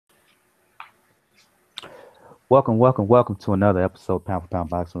Welcome to another episode, Pound for Pound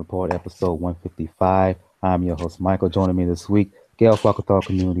Boxing Report, episode 155. I'm your host, Michael. Joining me this week, Gail Falcathor,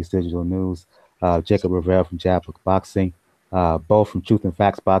 Communities Digital News, Jacob Rivera from Jabbook Boxing, both from Truth and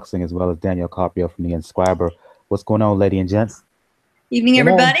Facts Boxing, as well as Danielle Carpio from The Inscriber. What's going on, ladies and gents? Evening,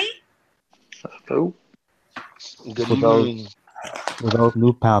 everybody. Hello. Good evening. For those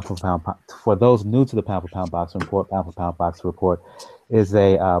new for those new to the Pound for Pound Boxing Report, Pound for Pound Boxing Report is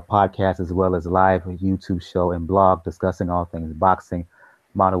a podcast as well as a live YouTube show and blog discussing all things boxing.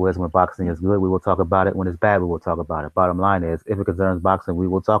 Motto is, when boxing is good, we will talk about it. When it's bad, we will talk about it. Bottom line is, if it concerns boxing, we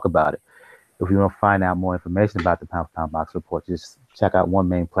will talk about it. If you want to find out more information about the Pound for Pound Boxing Report, just check out one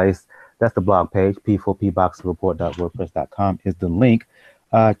main place. That's the blog page. p4pboxingreport.wordpress.com is the link.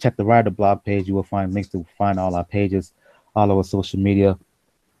 Check the right of the blog page. You will find links to find all our pages, all over social media,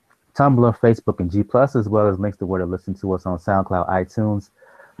 Tumblr, Facebook, and G+, as well as links to where to listen to us on SoundCloud, iTunes,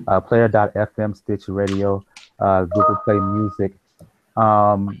 Player.fm, Stitcher Radio, Google Play Music.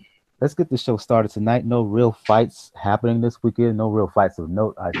 Let's get the show started tonight. No real fights happening this weekend. No real fights of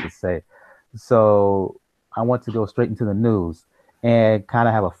note, I should say. So I want to go straight into the news and kind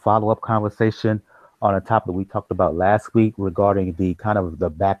of have a follow-up conversation on a topic we talked about last week regarding the kind of the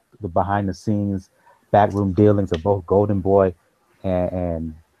behind-the-scenes backroom dealings of both Golden Boy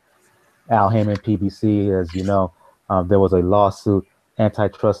and Al Haymon PBC. As you know, there was a lawsuit,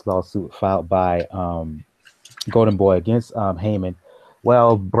 antitrust lawsuit filed by Golden Boy against Haymon.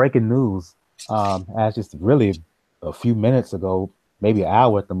 Well, breaking news, as just really a few minutes ago, maybe an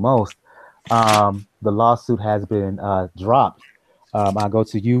hour at the most, the lawsuit has been dropped. I'll go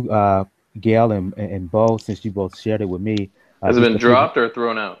to you, Gail and Bo, since you both shared it with me. Has it been dropped or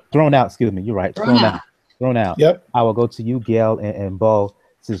thrown out? Thrown out, excuse me. You're right. Thrown out. Yep. I will go to you, Gail and Bo,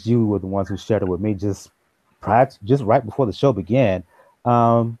 since you were the ones who shared it with me just right before the show began.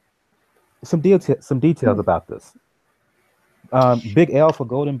 Some details about this. Big L for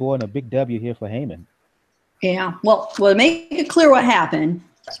Golden Boy and a big W here for Haymon. Yeah. Well, to make it clear what happened,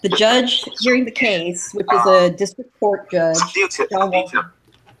 the judge hearing the case, which is a district court judge.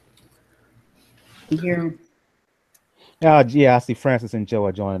 Here. Yeah, I see Francis and Joe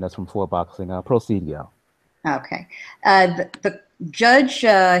are joining us from Four Boxing. Proceed, Gail. Okay. The judge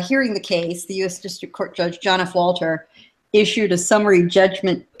hearing the case, the U.S. District Court Judge John F. Walter, issued a summary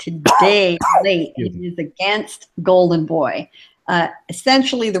judgment today late. It is against Golden Boy.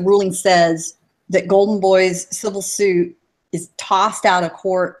 Essentially, the ruling says that Golden Boy's civil suit is tossed out of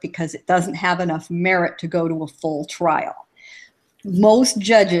court because it doesn't have enough merit to go to a full trial. Most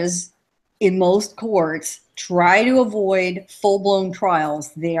judges in most courts try to avoid full-blown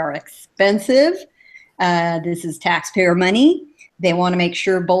trials. They are expensive. This is taxpayer money. They want to make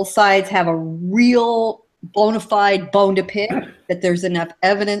sure both sides have a real bona fide bone to pick, that there's enough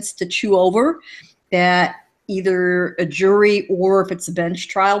evidence to chew over, that either a jury or if it's a bench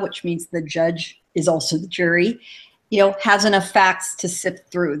trial, which means the judge is also the jury, has enough facts to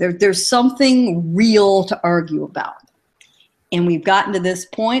sift through. There's something real to argue about. And we've gotten to this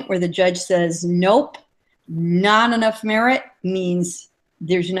point where the judge says, nope, not enough merit means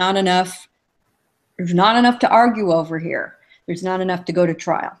there's not enough to argue over here. There's not enough to go to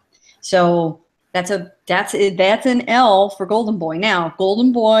trial. So that's an L for Golden Boy. Now,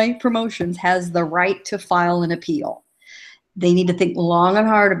 Golden Boy Promotions has the right to file an appeal. They need to think long and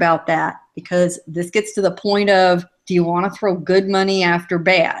hard about that, because this gets to the point of, do you want to throw good money after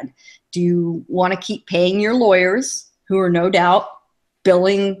bad? Do you want to keep paying your lawyers, who are no doubt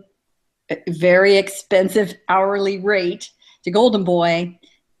billing a very expensive hourly rate to Golden Boy?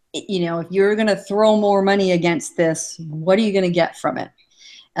 If you're going to throw more money against this, what are you going to get from it?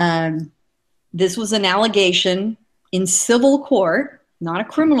 This was an allegation in civil court, not a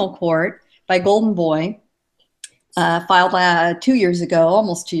criminal court, by Golden Boy, filed almost 2 years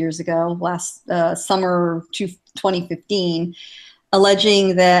ago, last summer 2015,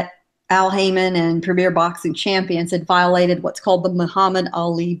 alleging that Al Haymon and Premier Boxing Champions had violated what's called the Muhammad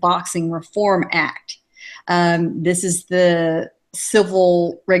Ali Boxing Reform Act. This is the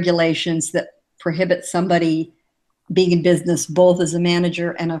civil regulations that prohibit somebody being in business both as a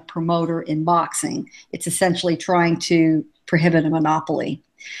manager and a promoter in boxing. It's essentially trying to prohibit a monopoly.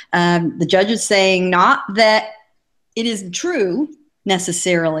 The judge is saying not that it isn't true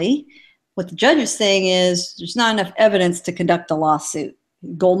necessarily. What the judge is saying is there's not enough evidence to conduct a lawsuit.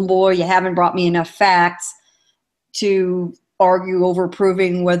 Golden Boy, you haven't brought me enough facts to argue over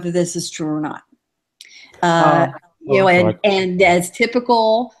proving whether this is true or not. And as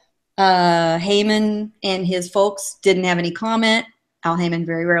typical, Haymon and his folks didn't have any comment. Al Haymon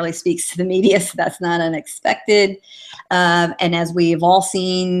very rarely speaks to the media, so that's not unexpected. And as we've all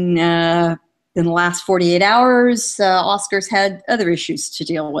seen, In the last 48 hours, Oscar's had other issues to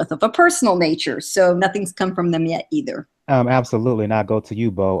deal with of a personal nature, so nothing's come from them yet either. Absolutely. Now go to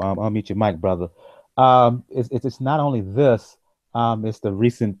you, Bo. Unmute your mic, brother. It's not only this, it's the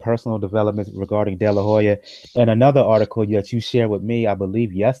recent personal developments regarding De La Hoya and another article that you shared with me, I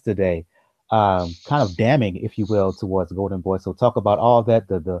believe, yesterday, kind of damning, if you will, towards Golden Boy. So talk about all that,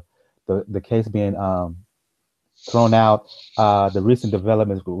 the case being thrown out, the recent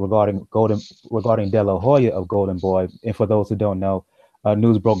developments regarding De La Hoya of Golden Boy. And for those who don't know,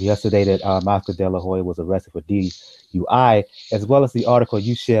 news broke yesterday that Oscar De La Hoya was arrested for DUI, as well as the article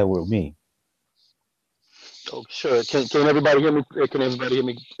you shared with me. Oh, sure. Can everybody hear me? Can everybody hear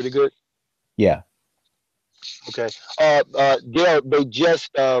me pretty good? Yeah. Okay. Gail, they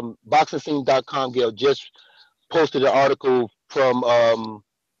just boxingscene.com. Gail just posted an article from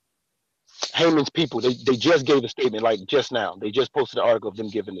Haymon's people. They just gave a statement, like just now. They just posted an article of them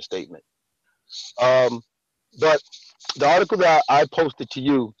giving the statement. But the article that I posted to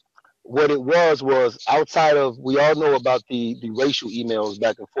you, what it was outside of, we all know about the racial emails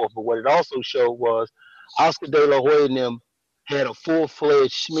back and forth, but what it also showed was Oscar De La Hoya and them had a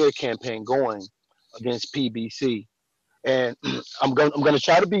full-fledged smear campaign going against PBC. And I'm gonna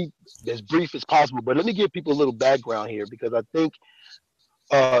try to be as brief as possible, but let me give people a little background here, because I think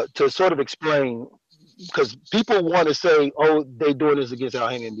to sort of explain, because people want to say, oh, they're doing this against Al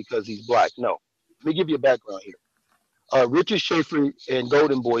Haymon because he's black. No, let me give you a background here. Richard Schaeffer and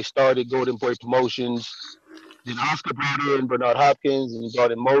Golden Boy started Golden Boy Promotions. Then Oscar brought in Bernard Hopkins and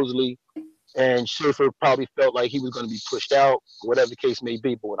brought in Mosley. And Schaeffer probably felt like he was going to be pushed out, whatever the case may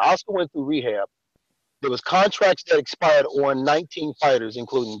be. But when Oscar went through rehab, there was contracts that expired on 19 fighters,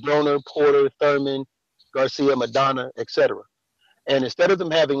 including Broner, Porter, Thurman, Garcia, Madonna, etc. And instead of them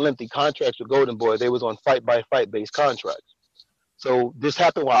having lengthy contracts with Golden Boy, they was on fight-by-fight based contracts. So this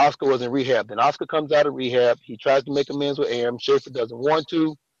happened while Oscar was in rehab. Then Oscar comes out of rehab. He tries to make amends with Aram. Schaeffer doesn't want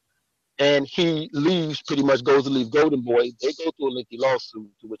to. And he leaves, pretty much goes to leave Golden Boy. They go through a lengthy lawsuit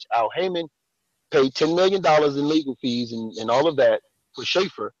to which Al Haymon paid $10 million in legal fees and all of that for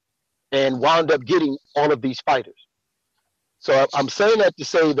Schaeffer, and wound up getting all of these fighters. So I'm saying that to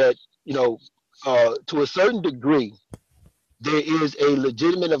say that, to a certain degree, there is a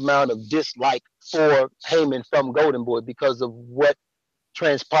legitimate amount of dislike for Haymon from Golden Boy because of what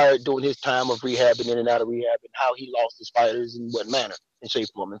transpired during his time of rehab and in and out of rehab, and how he lost his fighters in what manner, in shape,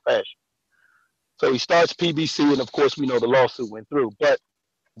 form, and fashion. So he starts PBC, and of course we know the lawsuit went through, but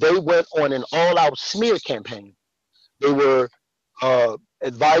they went on an all-out smear campaign. They were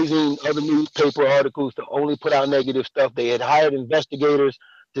advising other newspaper articles to only put out negative stuff. They had hired investigators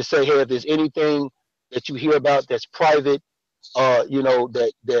to say, hey, if there's anything that you hear about that's private,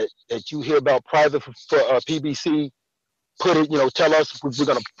 that you hear about private for PBC, put it, tell us, we're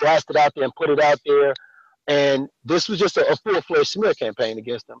going to blast it out there and put it out there. And this was just a full-fledged smear campaign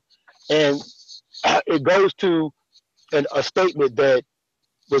against them. And it goes to a statement that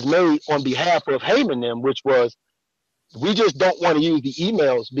was made on behalf of Haymon them, which was, we just don't want to use the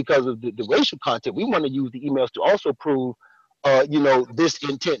emails because of the racial content. We want to use the emails to also prove, this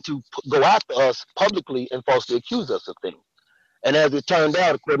intent to go after us publicly and falsely accuse us of things. And as it turned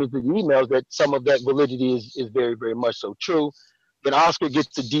out, according to the emails, that some of that validity is very, very much so true. Then Oscar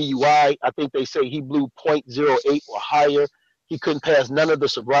gets the DUI. I think they say he blew .08 or higher. He couldn't pass none of the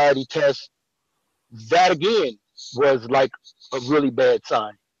sobriety tests. That, again, was like a really bad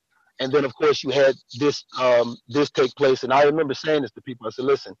sign. And then, of course, you had this take place. And I remember saying this to people. I said,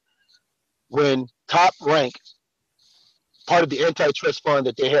 listen, when Top Rank, part of the antitrust fund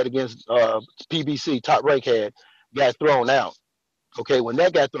that they had against PBC, Top Rank got thrown out. Okay, when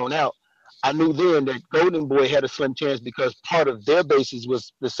that got thrown out, I knew then that Golden Boy had a slim chance because part of their basis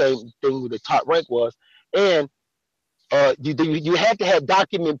was the same thing with the Top Rank was. And you had to have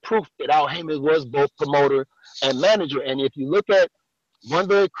document proof that Al Haymon was both promoter and manager. And if you look at one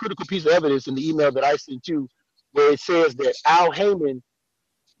very critical piece of evidence in the email that I sent you, where it says that Al Haymon,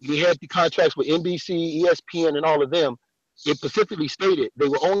 he had the contracts with NBC, ESPN, and all of them, it specifically stated they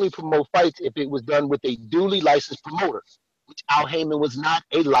would only promote fights if it was done with a duly licensed promoter, which Al Haymon was not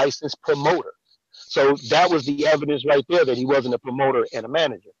a licensed promoter. So that was the evidence right there that he wasn't a promoter and a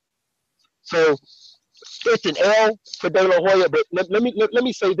manager. So it's an L for De La Hoya, but let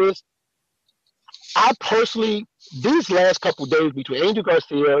me say this. I personally, these last couple of days between Angel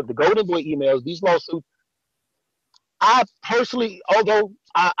Garcia, the Golden Boy emails, these lawsuits, I personally, although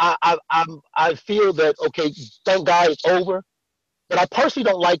I feel that, okay, thank God it's over, but I personally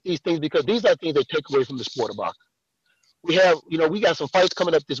don't like these things because these are things that take away from the sport of boxing. We have, we got some fights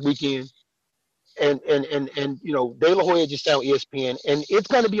coming up this weekend, and you know, De La Hoya just sound ESPN, and it's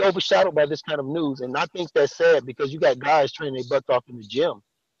going to be overshadowed by this kind of news. And I think that's sad because you got guys training their butts off in the gym.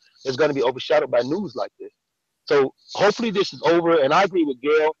 It's going to be overshadowed by news like this. So hopefully this is over. And I agree with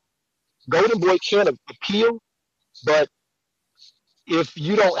Gail. Golden Boy can appeal, but if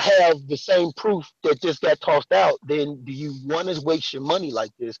you don't have the same proof that this got tossed out, then do you want to waste your money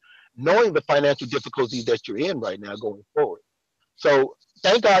like this, knowing the financial difficulties that you're in right now going forward? So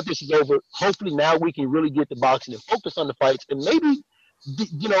thank God this is over. Hopefully now we can really get the boxing and focus on the fights, and maybe,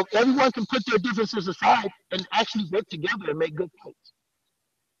 you know, everyone can put their differences aside and actually work together and make good fights.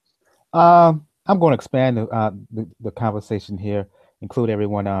 I'm going to expand the conversation here, include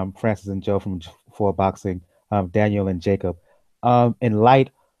everyone, Francis and Joe from For Boxing, Daniel and Jacob. In light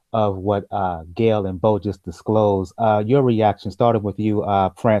of what Gail and Bo just disclosed, your reaction, starting with you,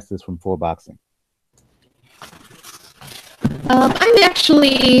 Francis from For Boxing. I'm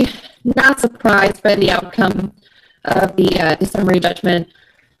actually not surprised by the outcome of the summary judgment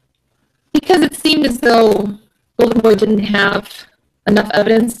because it seemed as though Golden Boy didn't have enough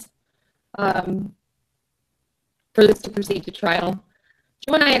evidence for this to proceed to trial.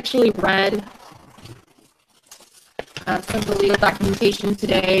 Joe and I actually read some of the legal documentation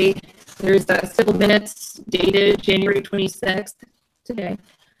today. There's civil minutes dated January 26th today.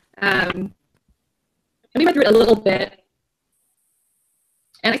 And we went through it a little bit.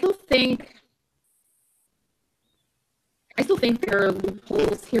 And I still think there are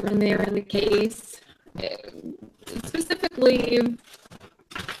loopholes here and there in the case. Specifically,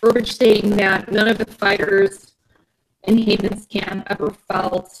 verbiage stating that none of the fighters in Haymon's camp ever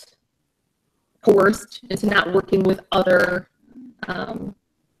felt coerced into not working with other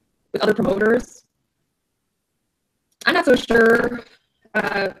promoters. I'm not so sure.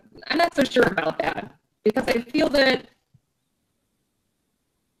 I'm not so sure about that because I feel that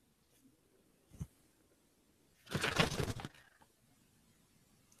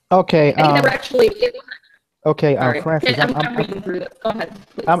Okay. I think they were actually. Okay, Sorry. Francis, I'm reading through this. Go ahead,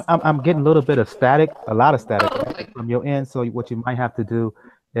 please. I'm getting a little bit of static, a lot of static okay. from your end. So what you might have to do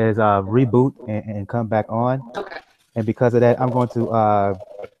is reboot and come back on. Okay. And because of that, I'm going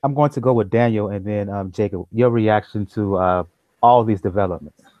to go with Daniel and then Jacob. Your reaction to all these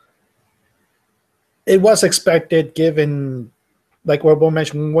developments? It was expected, given, like what Bo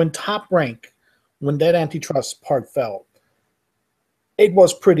mentioned, when Top Rank, when that antitrust part fell, it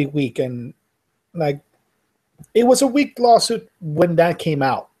was pretty weak, and like it was a weak lawsuit when that came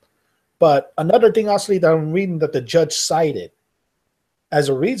out. But another thing, actually, that I'm reading that the judge cited as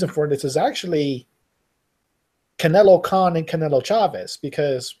a reason for this is actually Canelo Khan and Canelo Chavez,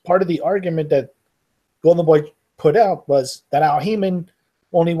 because part of the argument that Golden Boy put out was that Al Haymon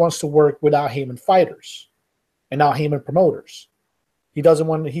only wants to work with Al Haymon fighters and Al Haymon promoters.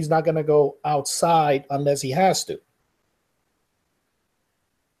 He's not going to go outside unless he has to.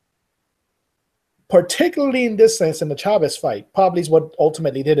 Particularly in this sense, in the Chavez fight, probably is what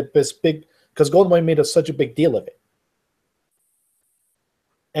ultimately did it this big, because Golden Boy made such a big deal of it.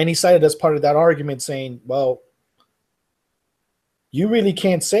 And he cited as part of that argument saying, well, you really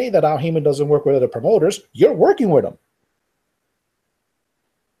can't say that Al Haymon doesn't work with other promoters. You're working with them.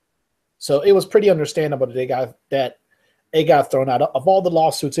 So it was pretty understandable that it got thrown out. Of all the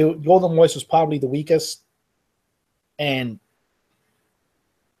lawsuits, Golden Boy was probably the weakest. And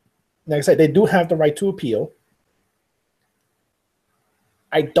like I said, they do have the right to appeal.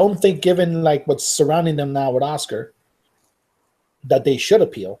 I don't think, given like what's surrounding them now with Oscar, that they should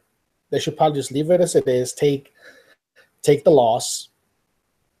appeal. They should probably just leave it as it is, take the loss,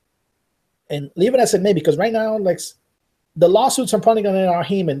 and leave it as it may. Because right now, like the lawsuits are probably going to end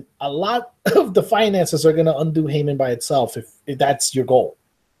Haymon. A lot of the finances are going to undo Haymon by itself if that's your goal.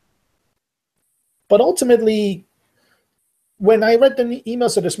 But ultimately, when I read the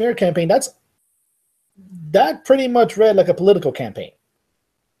emails to the smear campaign, that pretty much read like a political campaign.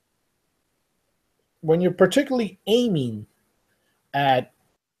 When you're particularly aiming at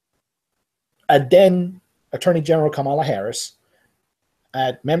then Attorney General Kamala Harris,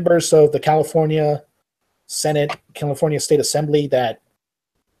 at members of the California Senate, California State Assembly that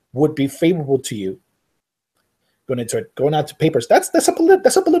would be favorable to you, going out to papers, that's a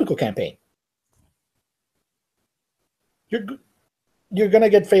political campaign. You're gonna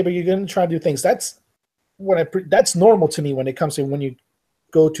get favor. You're gonna try to do things. That's normal to me when it comes to when you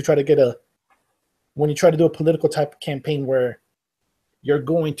go to try to do a political type of campaign where you're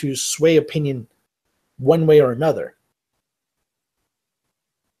going to sway opinion one way or another.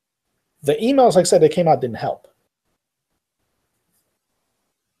 The emails, like I said, that came out didn't help.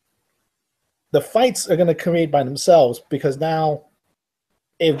 The fights are going to create by themselves because now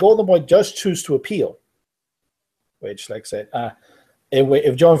if Golden Boy does choose to appeal, which, like I said,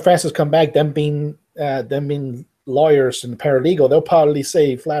 if Joe and Francis come back, them being lawyers and paralegal, they'll probably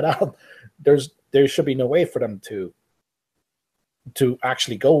say flat out, there should be no way for them to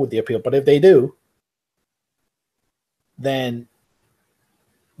actually go with the appeal. But if they do, then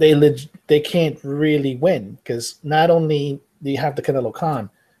they can't really win, because not only do you have the Canelo Khan,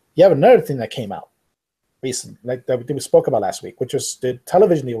 you have another thing that came out recently, like that we spoke about last week, which was the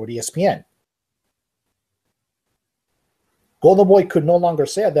television deal with ESPN. Golden Boy could no longer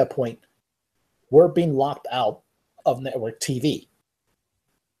say at that point, we're being locked out of network TV,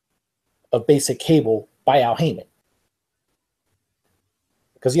 of basic cable by Al Haymon,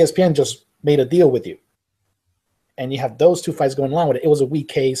 because ESPN just made a deal with you. And you have those two fights going along with it. It was a weak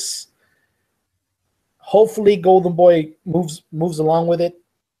case. Hopefully Golden Boy moves along with it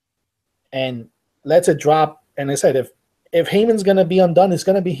and lets it drop. And I said, if Haymon's gonna be undone, he's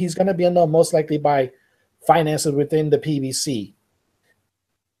gonna be undone most likely by finances within the PBC.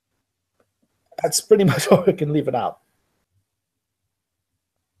 That's pretty much all we can leave it out.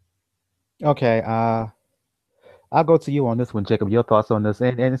 Okay, I'll go to you on this one, Jacob. Your thoughts on this,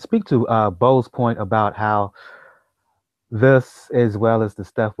 and speak to Bo's point about how this, as well as the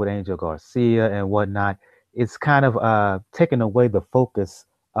stuff with Angel Garcia and whatnot, it's kind of taking away the focus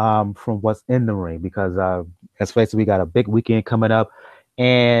from what's in the ring, because let's face it, we got a big weekend coming up,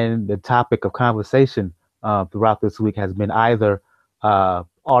 and the topic of conversation throughout this week has been either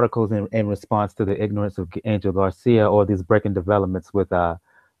articles in response to the ignorance of Angel Garcia, or these breaking developments with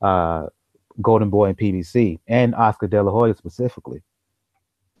Golden Boy and PBC, and Oscar De La Hoya specifically.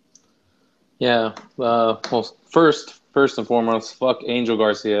 Yeah. Well, first and foremost, fuck Angel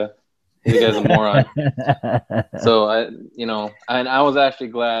Garcia. You guy's a moron. So I was actually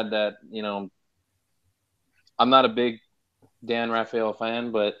glad that, I'm not a big Dan Rafael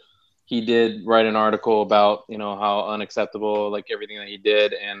fan, but he did write an article about, how unacceptable, like, everything that he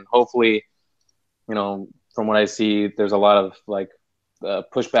did. And hopefully, from what I see, there's a lot of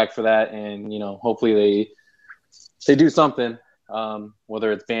pushback for that. And, hopefully they do something,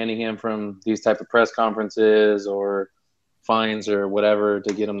 whether it's banning him from these type of press conferences or fines or whatever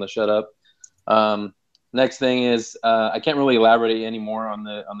to get him to shut up. Next thing is, I can't really elaborate anymore on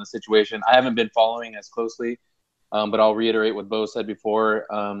the situation. I haven't been following as closely, but I'll reiterate what Bo said before.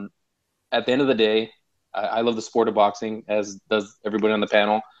 At the end of the day, I love the sport of boxing, as does everybody on the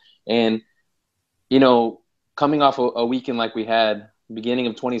panel. And, coming off a weekend like we had, beginning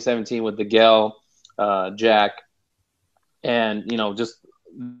of 2017 with Miguel, Jack, and, just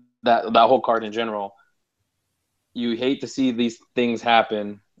that whole card in general, you hate to see these things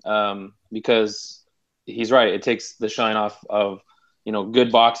happen, because he's right. It takes the shine off of,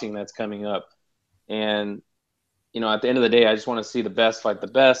 good boxing that's coming up. And, at the end of the day, I just want to see the best fight the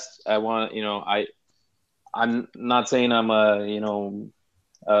best. I want, I'm not saying I'm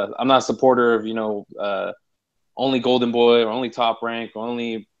I'm not a supporter of, only Golden Boy or only Top Rank or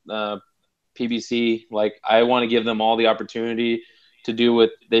only PBC. Like, I want to give them all the opportunity to do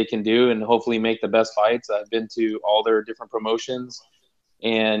what they can do and hopefully make the best fights. I've been to all their different promotions,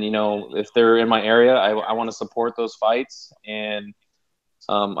 and, if they're in my area, I want to support those fights. And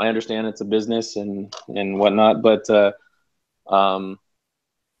I understand it's a business and whatnot, but the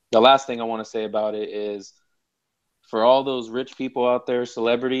last thing I want to say about it is, for all those rich people out there,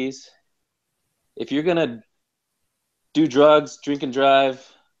 celebrities, if you're going to do drugs, drink and drive,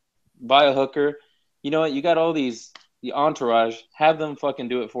 buy a hooker, you know what? You got all the entourage, have them fucking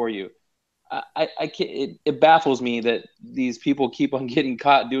do it for you. I can't, it baffles me that these people keep on getting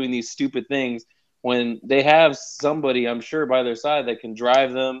caught doing these stupid things when they have somebody, I'm sure, by their side that can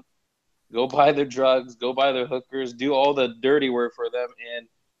drive them, go buy their drugs, go buy their hookers, do all the dirty work for them, and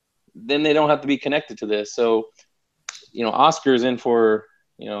then they don't have to be connected to this. So, Oscar's in for,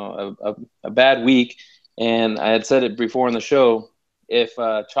 a bad week. And I had said it before in the show, if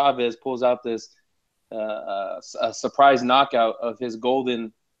Chavez pulls out this a surprise knockout of his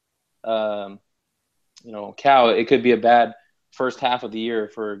golden, cow, it could be a bad first half of the year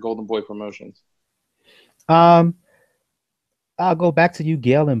for Golden Boy Promotions. I'll go back to you,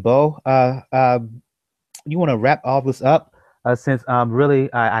 Gail and Bo. You want to wrap all this up, since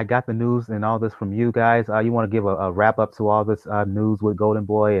really I got the news and all this from you guys. You want to give a wrap up to all this news with Golden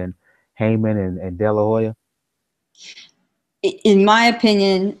Boy and Haymon and De La Hoya? In my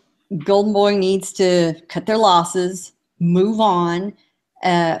opinion, Golden Boy needs to cut their losses, move on,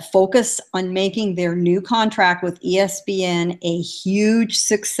 focus on making their new contract with ESPN a huge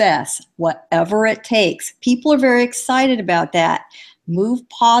success, whatever it takes. People are very excited about that. Move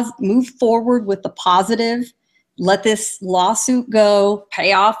forward with the positive let this lawsuit go,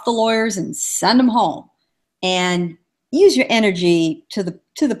 pay off the lawyers, and send them home. And use your energy to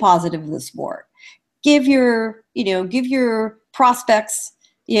the positive of the sport. Give your prospects,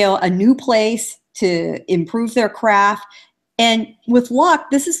 a new place to improve their craft. And with luck,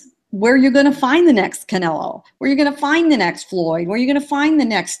 this is where you're going to find the next Canelo, where you're going to find the next Floyd, where you're going to find the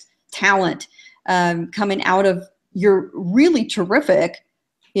next talent coming out of your really terrific,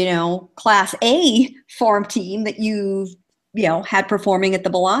 Class A farm team that you've, had performing at the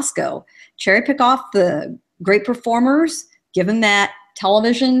Belasco. Cherry pick off the great performers, give them that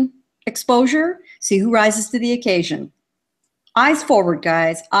television exposure, see who rises to the occasion. Eyes forward,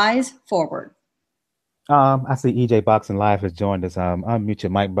 guys. Eyes forward. I see EJ Boxing Live has joined us. Unmute your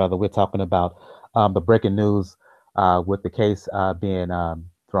mic, brother. We're talking about the breaking news with the case being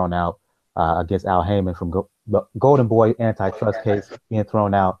thrown out against Al Haymon from the Golden Boy antitrust case being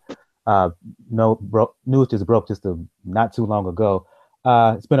thrown out. News just broke not too long ago.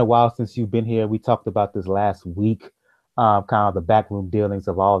 It's been a while since you've been here. We talked about this last week, kind of the backroom dealings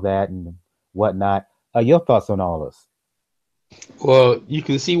of all that and whatnot. Your thoughts on all this? Well, you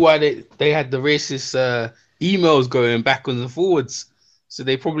can see why they had the racist emails going backwards and forwards. So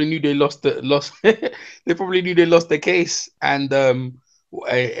they probably knew they lost. They probably knew they lost the case, and there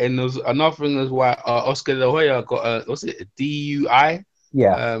was another thing is why Oscar De La Hoya got what's it, a DUI?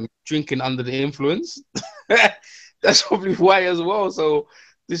 Yeah, drinking under the influence. That's probably why as well. So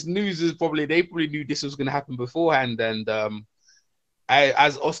this news is they probably knew this was going to happen beforehand, and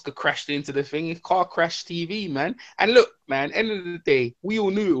as Oscar crashed into the thing, car crash TV, man. And look, man, end of the day, we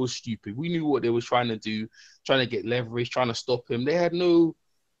all knew it was stupid. We knew what they was trying to do, trying to get leverage, trying to stop him. They had no,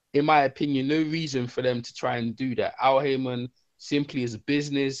 in my opinion, no reason for them to try and do that. Al Haymon simply is a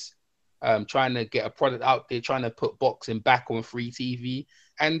business, trying to get a product out there, trying to put boxing back on free TV.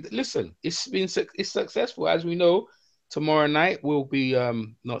 And listen, it's successful. As we know, tomorrow night we'll be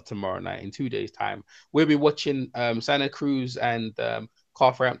not tomorrow night, in 2 days time we'll be watching Santa Cruz and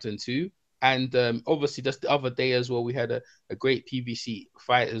Frampton too, and obviously just the other day as well we had a great PBC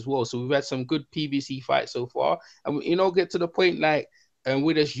fight as well. So we've had some good PBC fights so far, and get to the point like, and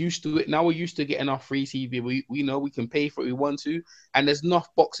we're just used to it now. We're used to getting our free TV. We know we can pay for it we want to, and there's enough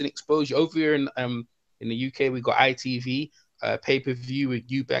boxing exposure over here in the UK. We got ITV, pay-per-view with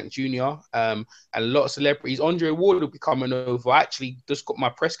Eubank Jr. And a lot of celebrities. Andre Ward will be coming over. I actually just got my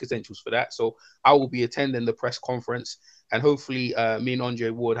press credentials for that, so I will be attending the press conference, and hopefully me and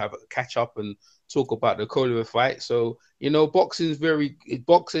Andre Ward have a catch up and talk about the Coliver fight. So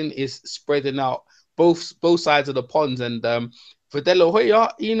boxing is spreading out both sides of the ponds, and for De La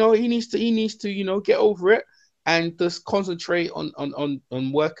Hoya, he needs to get over it and just concentrate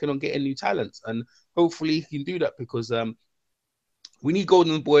on working on getting new talents, and hopefully he can do that, because we need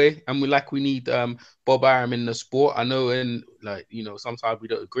Golden Boy, and we need Bob Arum in the sport. I know, and sometimes we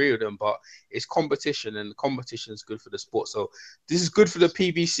don't agree with them, but it's competition, and competition is good for the sport. So this is good for the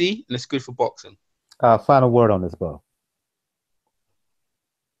PBC, and it's good for boxing. Final word on this, Bo.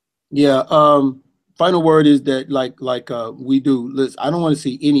 Yeah. Final word is that like we do. Listen, I don't want to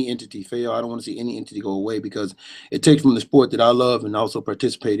see any entity fail. I don't want to see any entity go away, because it takes from the sport that I love and also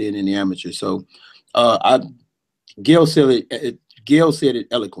participate in the amateur. So, Gail said it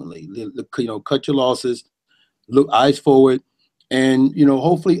eloquently. Cut your losses, look eyes forward, and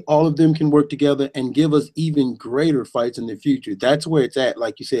hopefully all of them can work together and give us even greater fights in the future. That's where it's at.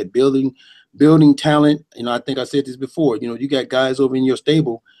 Like you said, building talent. I think I said this before. You got guys over in your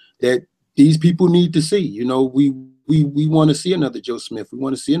stable that these people need to see. We want to see another Joe Smith. We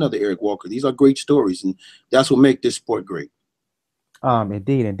want to see another Eric Walker. These are great stories, and that's what makes this sport great.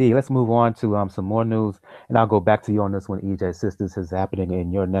 Indeed. Let's move on to some more news, and I'll go back to you on this one, EJ, since this is happening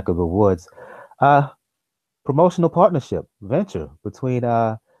in your neck of the woods. Promotional partnership venture between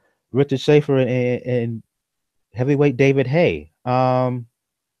Richard Schaeffer and heavyweight David Haye. They're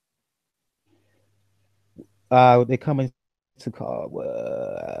coming to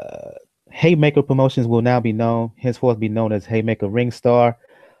call Haymaker Promotions will now be henceforth be known as Haymaker Ring Star.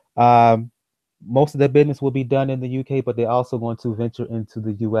 Most of their business will be done in the UK, but they're also going to venture into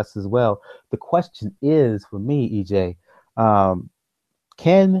the US as well. The question is, for me, EJ,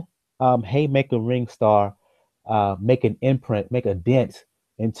 can Haymaker Ring Star make an imprint, make a dent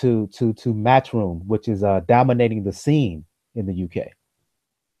into Matchroom, which is dominating the scene in the UK?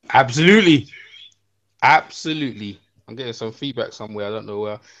 Absolutely. I'm getting some feedback somewhere. I don't know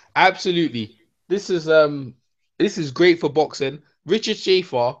where. Absolutely. This is great for boxing. Richard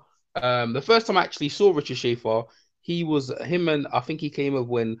Schaeffer. The first time I actually saw Richard Schaeffer, I think he came up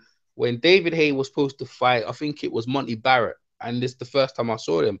when David Haye was supposed to fight. I think it was Monty Barrett, and this is the first time I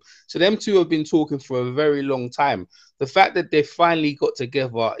saw them. So them two have been talking for a very long time. The fact that they finally got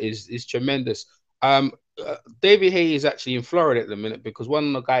together is tremendous. David Haye is actually in Florida at the minute because one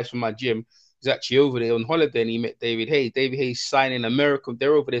of the guys from my gym is actually over there on holiday, and he met David Haye. David Haye's signing American.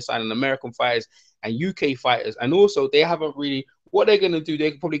 They're over there signing American fighters and UK fighters, and also they haven't really. What they're going to do,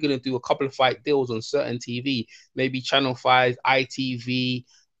 they're probably going to do a couple of fight deals on certain TV, maybe Channel 5, ITV,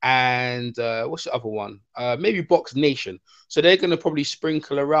 and what's the other one? Maybe Box Nation. So they're going to probably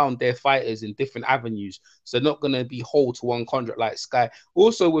sprinkle around their fighters in different avenues. So they're not going to be whole to one contract like Sky.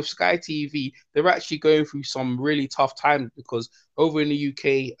 Also with Sky TV, they're actually going through some really tough times because over in the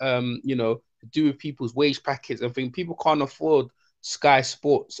UK, you know, to do with people's wage packets and things, people can't afford Sky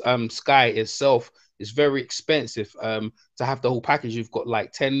Sports. Sky itself is very expensive to have the whole package. You've got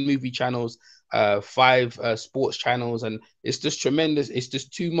like 10 movie channels, 5 sports channels, and it's just tremendous. It's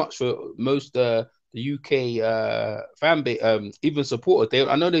just too much for most the UK fan base, even supporters.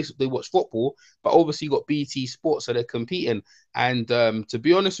 I know they watch football, but obviously you got BT Sports, so they're competing. And to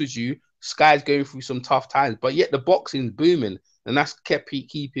be honest with you, Sky's going through some tough times, but yet the boxing's booming, and that's kept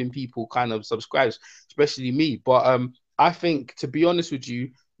keeping people kind of subscribed, especially me. But I think, to be honest with you,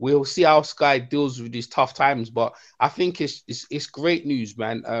 we'll see how Sky deals with these tough times, but I think it's great news,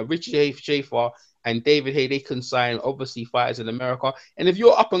 man. Richard Schaeffer and David Haye, they can sign, obviously, fighters in America. And if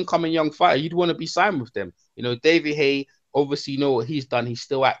you're up and coming young fighter, you'd want to be signed with them. You know, David Haye, obviously, you know what he's done. He's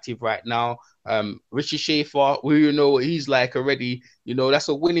still active right now. Richard Schaeffer, we know what he's like already. You know, that's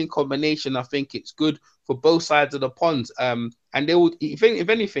a winning combination. I think it's good for both sides of the pond. And they would, if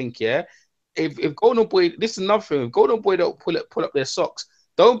anything, yeah, if Golden Boy, this is another thing, if Golden Boy don't pull up their socks,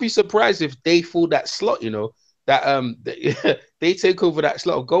 don't be surprised if they fill that slot, you know, that they take over that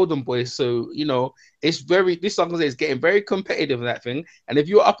slot of Golden Boys. So, you know, this song is getting very competitive in that thing. And if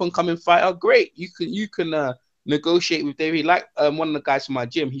you're up and coming fighter, great. You can negotiate with David. Like one of the guys from my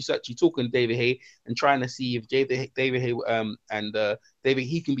gym, he's actually talking to David Haye and trying to see if David Haye and David,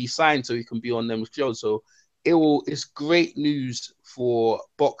 he can be signed so he can be on them shows. So it's great news for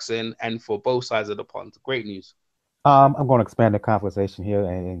boxing and for both sides of the pond. Great news. I'm going to expand the conversation here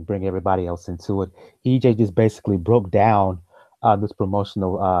and bring everybody else into it. EJ just basically broke down this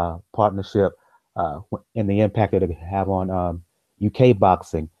promotional partnership and the impact that it could have on UK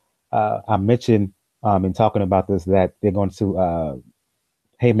boxing. I mentioned in talking about this that they're going to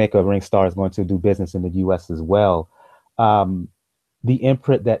Haymaker Ring Star is going to do business in the US as well. The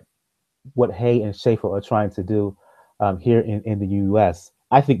imprint that what Haye and Schaeffer are trying to do here in the US,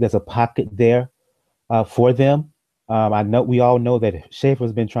 I think there's a pocket there for them. I know we all know that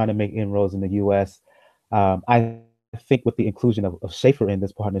Schaeffer's been trying to make inroads in the U.S. I think with the inclusion of Schaeffer in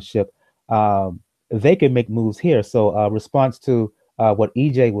this partnership, they can make moves here. So, response to what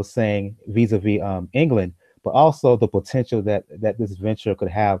EJ was saying vis-a-vis England, but also the potential that this venture could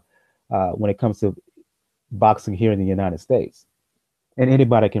have when it comes to boxing here in the United States, and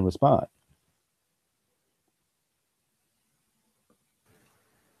anybody can respond.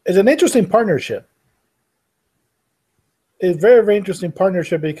 It's an interesting partnership. It's very, very interesting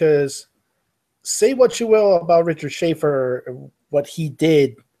partnership because say what you will about Richard Schaeffer, what he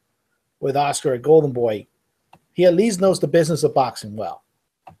did with Oscar at Golden Boy, he at least knows the business of boxing well.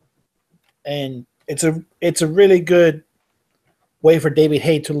 And it's a really good way for David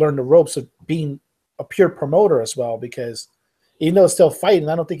Haye to learn the ropes of being a pure promoter as well, because even though it's still fighting,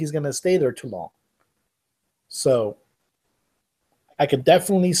 I don't think he's going to stay there too long. So I could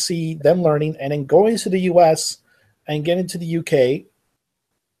definitely see them learning and then going to the U.S. and getting to the UK.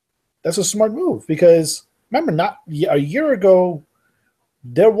 That's a smart move because remember, not a year ago,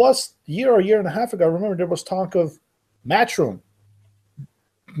 there was a year and a half ago. Remember, there was talk of Matchroom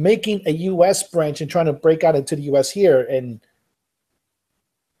making a U.S. branch and trying to break out into the U.S. here, and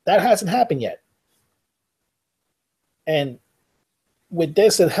that hasn't happened yet. And with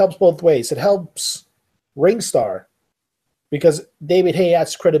this, it helps both ways. It helps Ringstar because David Haye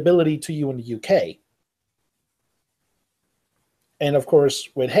adds credibility to you in the UK. And of course,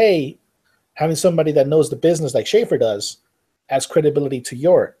 with Haye, having somebody that knows the business like Schaeffer does adds credibility to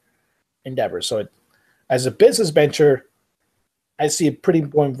your endeavor. So as a business venture, I see it pretty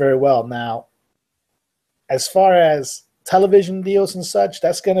going very well. Now, as far as television deals and such,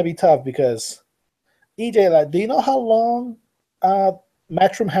 that's going to be tough because EJ, like, do you know how long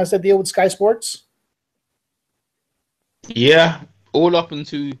Matchroom has that deal with Sky Sports? Yeah, all up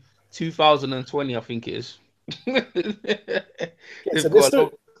into 2020, I think it is. They've got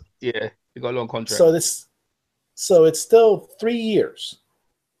a long contract. So it's still 3 years.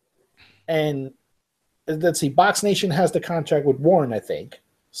 And let's see, Box Nation has the contract with Warren, I think.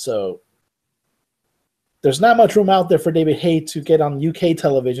 So there's not much room out there for David Haye to get on UK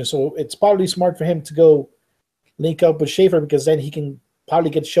television, so it's probably smart for him to go link up with Schaeffer because then he can probably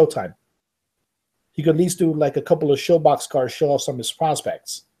get showtime. He could at least do like a couple of showbox cards, show off some of his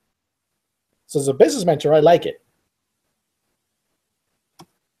prospects. So as a business mentor, I like it.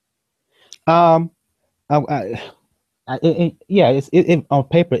 Yeah, it on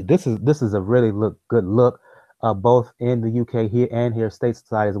paper. This is a really good look, both in the UK here and here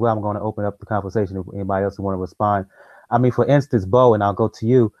stateside as well. I'm going to open up the conversation if anybody else who want to respond. I mean, for instance, Bo, and I'll go to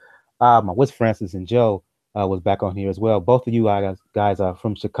you. I wish Francis and Joe was back on here as well. Both of you guys are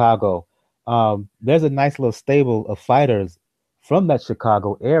from Chicago. There's a nice little stable of fighters from that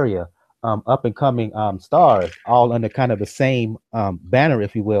Chicago area, up and coming stars, all under kind of the same banner,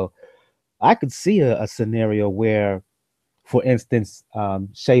 if you will. I could see a scenario where, for instance,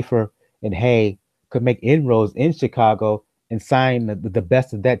 Schaeffer and Haye could make inroads in Chicago and sign the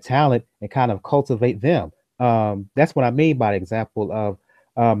best of that talent and kind of cultivate them. That's what I mean by the example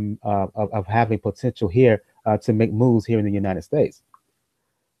of having potential here to make moves here in the United States.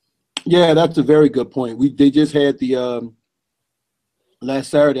 Yeah, that's a very good point. They just had the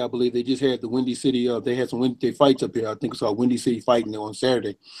last Saturday, I believe, they just had the Windy City. They had some Windy fights up here. I think it's called Windy City Fighting on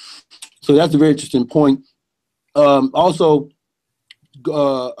Saturday. So that's a very interesting point. Also,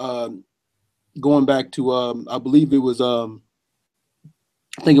 going back to I believe it was I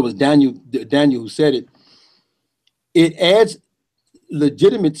think it was Daniel who said it. It adds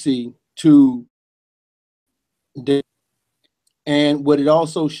legitimacy to the, and what it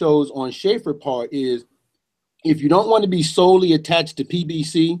also shows on Schaeffer part is if you don't want to be solely attached to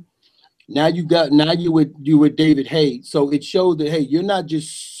PBC, now you with David Haye. So it shows that, hey, you're not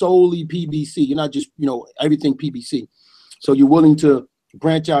just solely PBC. You're not just, everything PBC. So you're willing to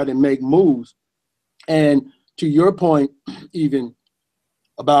branch out and make moves. And to your point, even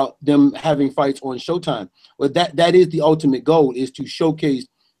about them having fights on Showtime, well, that is the ultimate goal, is to showcase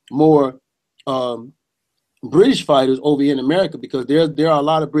more British fighters over here in America, because there are a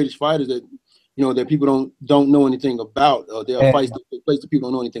lot of British fighters that that people don't know anything about. There are fights that take place that people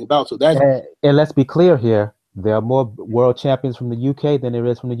don't know anything about. So that's and let's be clear here: there are more world champions from the UK than there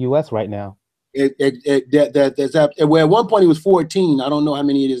is from the US right now. That's well, at one point it was 14. I don't know how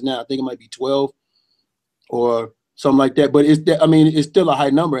many it is now. I think it might be 12 or something like that. But it's still a high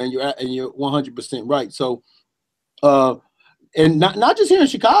number, and you're 100% right. So, and not just here in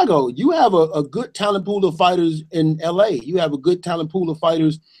Chicago, you have a good talent pool of fighters in LA. You have a good talent pool of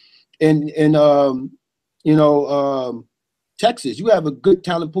fighters in Texas. You have a good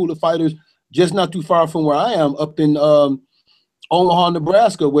talent pool of fighters just not too far from where I am, up in Omaha,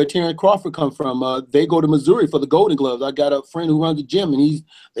 Nebraska, where Terrence Crawford comes from. They go to Missouri for the Golden Gloves. I got a friend who runs a gym, and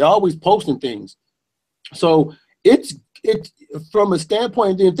they're always posting things. So it's from a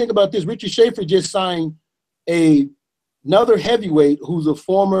standpoint. Then think about this: Richard Schaeffer just signed another heavyweight who's a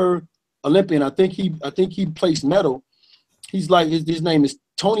former Olympian. I think he placed medal. He's like his name is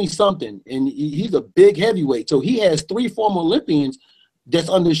Tony something, and he's a big heavyweight. So he has 3 former Olympians that's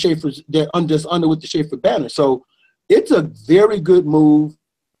under Schaeffer's under with the Schaeffer banner. So it's a very good move.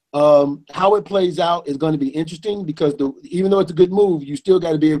 How it plays out is going to be interesting, because even though it's a good move, you still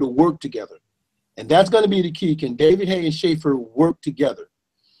got to be able to work together, and that's going to be the key. Can David Haye and Schaeffer work together?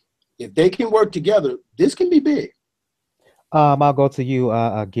 If they can work together, this can be big. I'll go to you,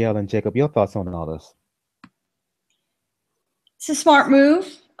 Gail and Jacob. Your thoughts on all this? It's a smart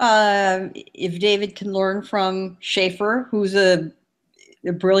move. If David can learn from Schaeffer, who's a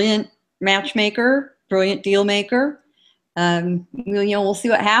brilliant matchmaker, brilliant deal maker, we'll see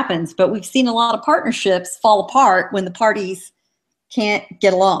what happens. But we've seen a lot of partnerships fall apart when the parties can't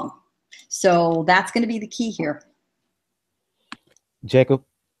get along. So that's going to be the key here. Jacob?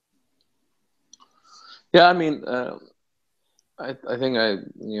 Yeah, I mean, I think I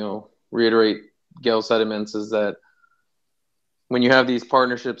reiterate Gail's sentiments, is that when you have these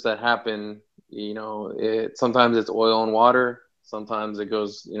partnerships that happen, sometimes it's oil and water, sometimes it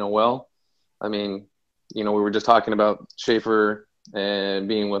goes well. I mean, we were just talking about Schaeffer and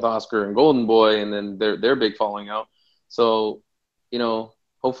being with Oscar and Golden Boy, and then their big falling out. So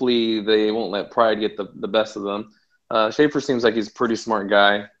hopefully they won't let pride get the best of them. Schaeffer seems like he's a pretty smart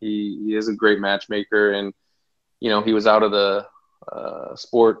guy. He is a great matchmaker, and he was out of the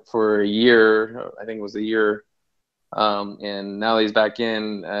sport for a year. I think it was a year. And now he's back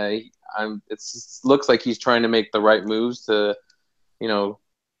in. It looks like he's trying to make the right moves to,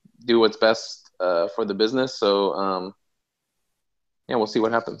 do what's best for the business. So, we'll see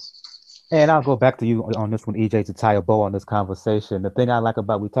what happens. And I'll go back to you on this one, EJ, to tie a bow on this conversation. The thing I like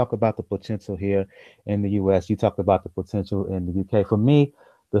we talk about the potential here in the U.S. You talk about the potential in the U.K. For me,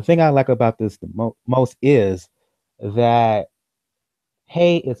 The thing I like about this the most is that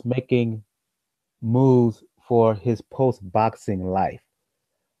Haye is making moves for his post boxing life.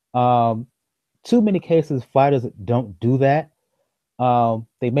 Um, too many cases fighters don't do that.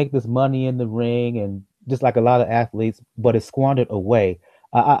 They make this money in the ring and just like a lot of athletes, but it's squandered away.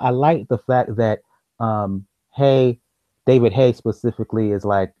 I like the fact that Haye, David Haye specifically, is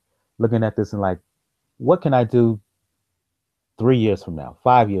like looking at this and like, what can I do 3 years from now,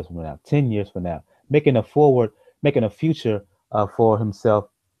 5 years from now, 10 years from now, making a forward, making a future for himself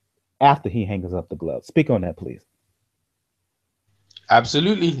after he hangs up the glove. Speak on that, please.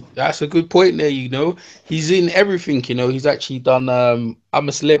 Absolutely. That's a good point there, you know. He's in everything, you know. He's actually done I'm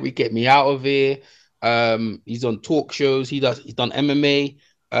a Celebrity, Get Me Out of Here. He's on talk shows, he's done MMA.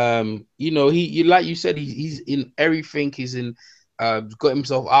 You know, like you said, he's in everything. He's in got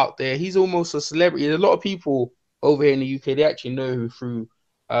himself out there. He's almost a celebrity. A lot of people over here in the UK, they actually know him through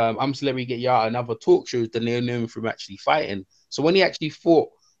I'm a Celebrity, Get You Out and other talk shows than they know him from actually fighting. So when he actually fought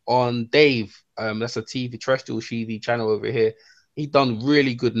on Dave, that's a terrestrial TV channel over here, he done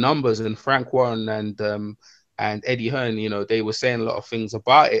really good numbers, and Frank Warren and Eddie Hearn, you know, they were saying a lot of things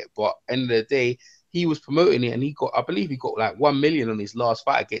about it, but end of the day, he was promoting it, and I believe he got like 1 million on his last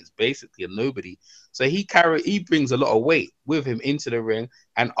fight against basically a nobody. So he brings a lot of weight with him into the ring,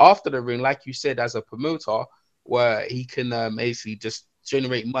 and after the ring, like you said, as a promoter, where he can basically just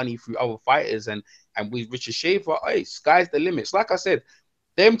generate money through other fighters, and with Richard Schaeffer, hey, sky's the limits. Like I said,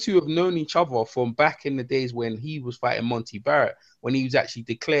 them two have known each other from back in the days when he was fighting Monty Barrett, when he was actually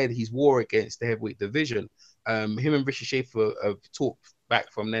declared his war against the heavyweight division. Him and Richard Schaeffer have talked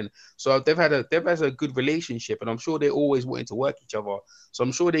back from then. So they've had a good relationship, and I'm sure they're always wanting to work each other. So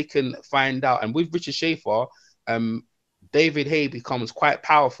I'm sure they can find out. And with Richard Schaeffer, David Haye becomes quite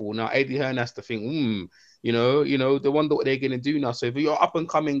powerful. Now Eddie Hearn has to think, you know, they wonder what they're going to do now. So if you're up and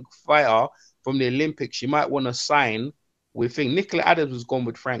coming fighter from the Olympics, you might want to sign with thing. Nicola Adams has gone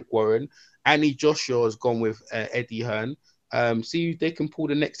with Frank Warren. Annie Joshua has gone with Eddie Hearn. See if they can pull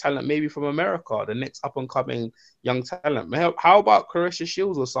the next talent maybe from America, the next up and coming young talent. How about Clarissa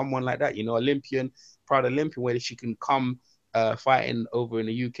Shields or someone like that? You know, proud Olympian, where she can come fighting over in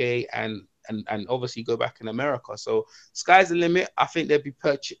the UK and obviously go back in America. So sky's the limit. I think they'd be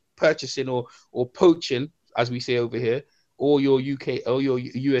purchasing or poaching, as we say over here, all your UK or your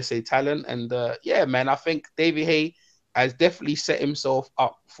USA talent. And yeah, man, I think David Haye has definitely set himself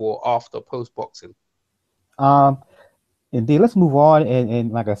up for after post boxing. Indeed, let's move on. And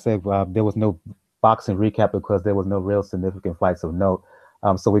like I said, there was no boxing recap because there was no real significant fights of note.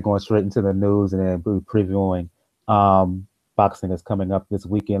 So we're going straight into the news and then we're previewing boxing that's coming up this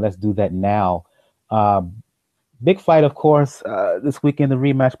weekend. Let's do that now. Big fight, of course, this weekend, the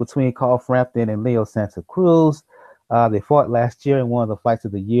rematch between Carl Frampton and Leo Santa Cruz. They fought last year in one of the fights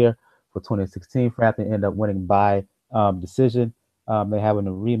of the year for 2016. Frampton ended up winning by decision. They're having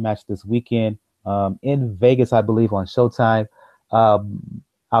a rematch this weekend in Vegas, I believe, on Showtime.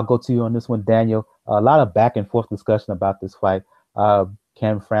 I'll go to you on this one, Daniel. A lot of back and forth discussion about this fight.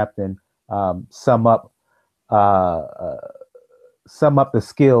 Can Frampton sum up the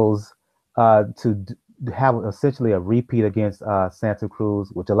skills to have essentially a repeat against Santa Cruz,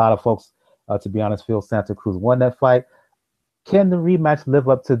 which a lot of folks, to be honest, feel Santa Cruz won that fight. Can the rematch live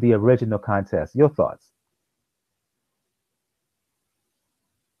up to the original contest? Your thoughts?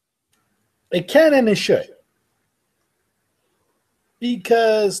 It can and it should,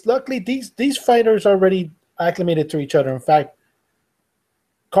 because luckily these fighters are already acclimated to each other. In fact,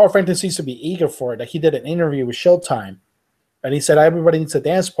 Carl Frampton seems to be eager for it. Like, he did an interview with Showtime, and he said, "Everybody needs a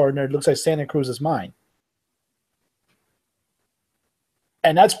dance partner. It looks like Santa Cruz is mine."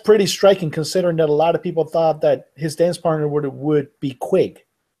 And that's pretty striking, considering that a lot of people thought that his dance partner would be Quigg.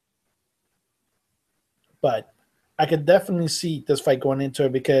 But I could definitely see this fight going into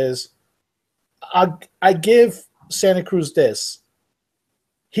it, because I give Santa Cruz this.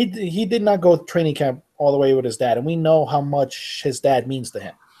 He did not go training camp all the way with his dad, and we know how much his dad means to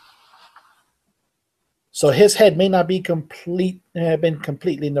him. So his head may not be completely in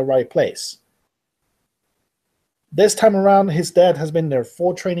the right place. This time around, his dad has been there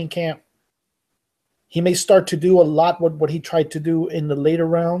full training camp. He may start to do a lot what he tried to do in the later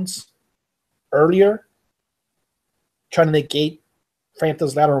rounds earlier, trying to negate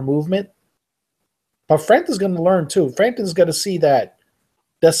Frampton's lateral movement. But Frampton's going to learn too. Frampton's going to see that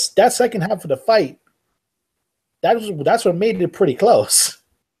that second half of the fight, that's what made it pretty close.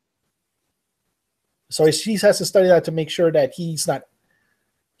 So he has to study that to make sure that he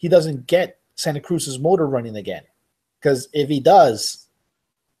doesn't get Santa Cruz's motor running again. Because if he does,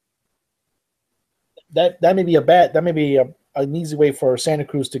 that may be an easy way for Santa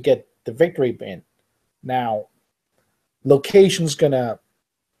Cruz to get the victory in. Now, location's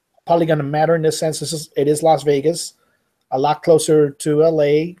probably gonna matter in this sense. It is Las Vegas, a lot closer to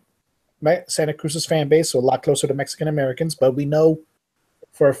LA, Santa Cruz's fan base, so a lot closer to Mexican Americans. But we know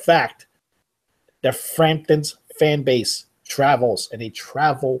for a fact that Frampton's fan base travels, and they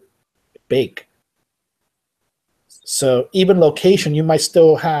travel big. So even location, you might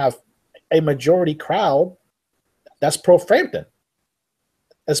still have a majority crowd that's pro Frampton.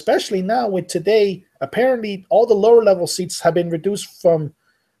 Especially now with today, apparently all the lower level seats have been reduced from,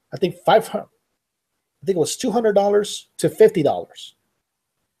 I think $500. I think it was $200 to $50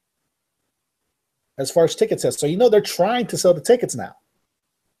 as far as ticket sales. So they're trying to sell the tickets now.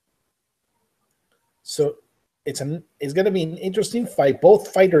 So it's going to be an interesting fight.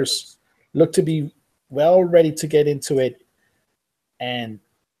 Both fighters look to be well ready to get into it. And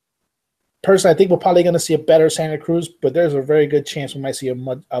personally, I think we're probably going to see a better Santa Cruz, but there's a very good chance we might see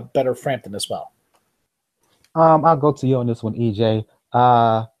a better Frampton as well. I'll go to you on this one, EJ.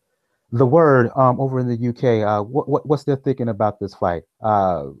 The word over in the UK, what's their thinking about this fight?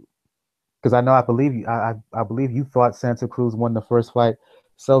 Because I believe you thought Santa Cruz won the first fight.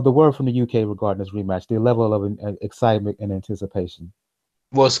 So the word from the UK regarding this rematch, the level of excitement and anticipation.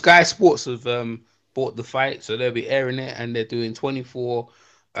 Well, Sky Sports have bought the fight, so they'll be airing it, and they're doing 24,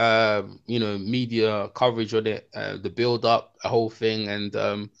 media coverage on it, the build up, the whole thing,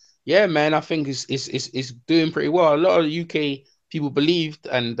 and yeah, man, I think it's doing pretty well. A lot of UK people believed,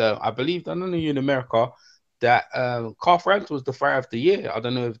 and I don't know you in America, that Carl Frampton was the fighter of the year. I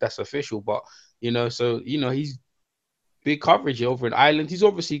don't know if that's official, but he's big coverage over in Ireland. He's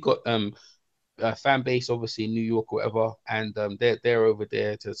obviously got a fan base, obviously in New York or whatever, and they're over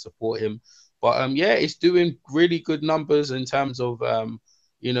there to support him. But yeah, it's doing really good numbers in terms of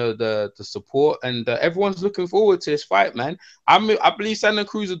the support, and everyone's looking forward to this fight, man. I believe Santa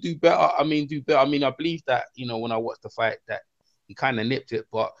Cruz will do better. I believe that when I watched the fight that he kind of nipped it,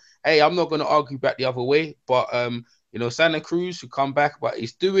 but hey, I'm not going to argue back the other way. But Santa Cruz should come back, but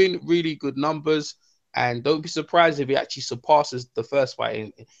he's doing really good numbers. And don't be surprised if he actually surpasses the first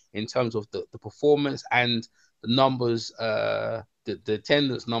fight in terms of the performance and the numbers, the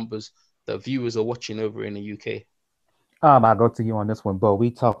attendance numbers that viewers are watching over in the UK. I'll go to you on this one, Bo. We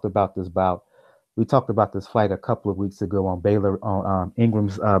talked about this fight a couple of weeks ago on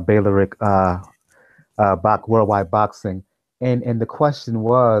Ingram's Bayloric Worldwide Boxing, and the question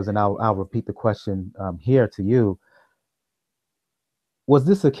was, and I'll repeat the question here to you: was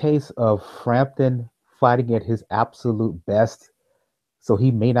this a case of Frampton fighting at his absolute best, so he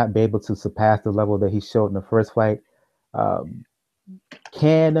may not be able to surpass the level that he showed in the first fight?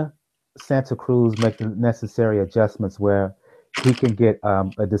 Can Santa Cruz make the necessary adjustments where he can get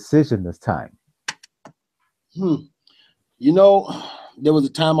a decision this time? There was a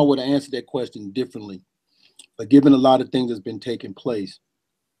time I would have answered that question differently, but given a lot of things that's been taking place,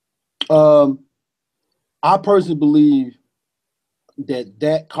 I personally believe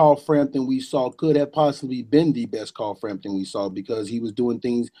that Carl Frampton we saw could have possibly been the best Carl Frampton we saw, because he was doing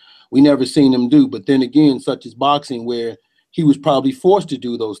things we never seen him do. But then again, such as boxing, where he was probably forced to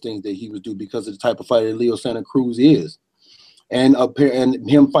do those things that he was do because of the type of fighter Leo Santa Cruz is. And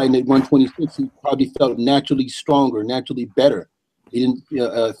him fighting at 126, he probably felt naturally stronger, naturally better. He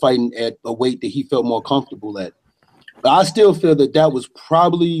didn't fighting at a weight that he felt more comfortable at. But I still feel that was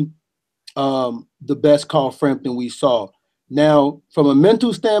probably the best Carl Frampton we saw. Now, from a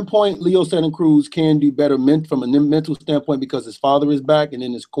mental standpoint, Leo Santa Cruz can do better from a mental standpoint because his father is back and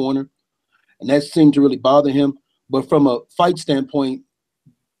in his corner, and that seemed to really bother him. But from a fight standpoint,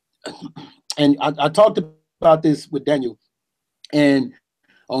 and I talked about this with Daniel and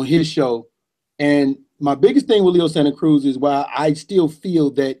on his show, and my biggest thing with Leo Santa Cruz is why I still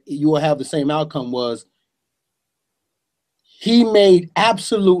feel that you will have the same outcome was he made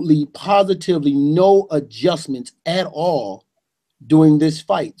absolutely, positively no adjustments at all during this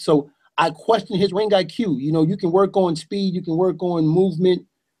fight. So I question his ring IQ. You can work on speed, you can work on movement,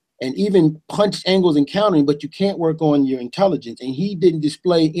 and even punch angles and countering, but you can't work on your intelligence. And he didn't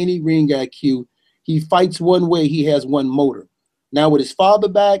display any ring IQ. He fights one way, he has one motor. Now with his father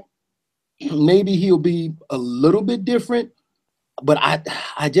back, maybe he'll be a little bit different, but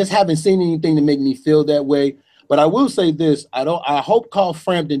I just haven't seen anything to make me feel that way. But I will say this, I hope Carl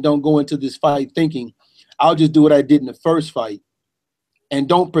Frampton don't go into this fight thinking I'll just do what I did in the first fight and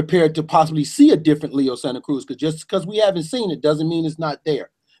don't prepare to possibly see a different Leo Santa Cruz, because just because we haven't seen it doesn't mean it's not there,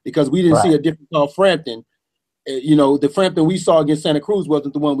 because we didn't see a different Carl Frampton. The Frampton we saw against Santa Cruz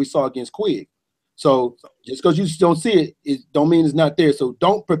wasn't the one we saw against Quigg. So just because you don't see it, it don't mean it's not there. So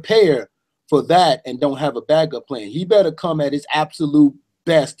don't prepare for that and don't have a backup plan. He better come at his absolute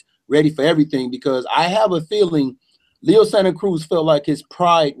best, ready for everything, because I have a feeling Leo Santa Cruz felt like his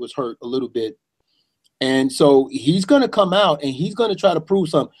pride was hurt a little bit. And so he's going to come out and he's going to try to prove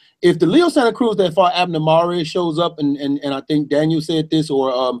something. If the Leo Santa Cruz that fought Abner Mares shows up, and I think Daniel said this,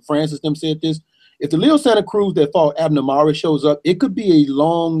 or Francis them said this, if the Leo Santa Cruz that fought Abner Mares shows up, it could be a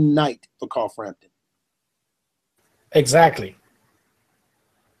long night for Carl Frampton. Exactly.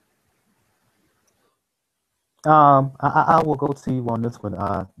 I will go to you on this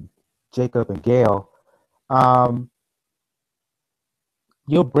one, Jacob and Gail.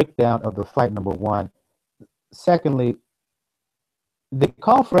 Your breakdown of the fight, number one. Secondly, did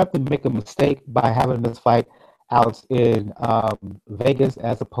Carl Frampton make a mistake by having this fight out in Vegas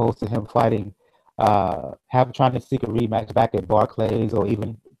as opposed to him fighting, trying to seek a rematch back at Barclays, or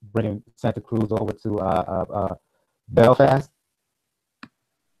even bringing Santa Cruz over to Belfast?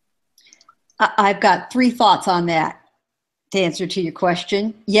 I've got 3 thoughts on that to answer to your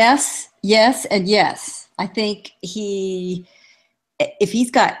question. Yes, yes, and yes. I think if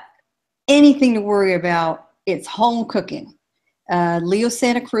he's got anything to worry about, it's home cooking. Leo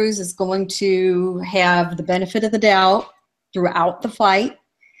Santa Cruz is going to have the benefit of the doubt throughout the fight.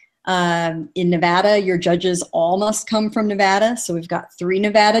 In Nevada, your judges all must come from Nevada. So we've got 3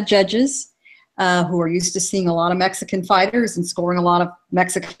 Nevada judges who are used to seeing a lot of Mexican fighters and scoring a lot of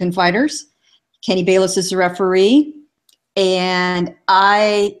Mexican fighters. Kenny Bayless is the referee. And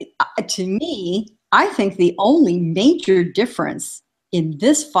to me, I think the only major difference in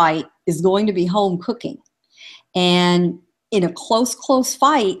this fight is going to be home cooking. And in a close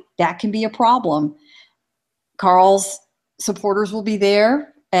fight, that can be a problem. Carl's supporters will be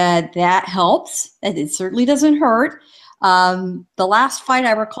there. That helps. And it certainly doesn't hurt. The last fight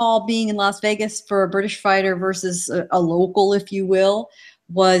I recall being in Las Vegas for a British fighter versus a local, if you will,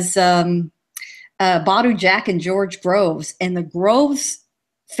 was Badu Jack and George Groves. And the Groves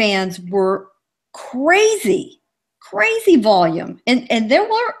fans were crazy volume. And there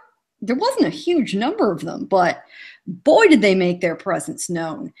wasn't a huge number of them, but boy, did they make their presence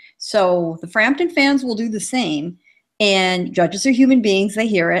known. So the Frampton fans will do the same, and judges are human beings. They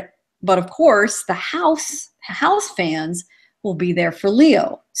hear it. But of course, the house fans will be there for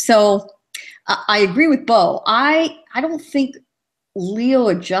Leo. So I agree with Bo. I don't think Leo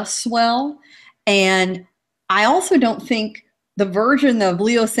adjusts well. And I also don't think the version of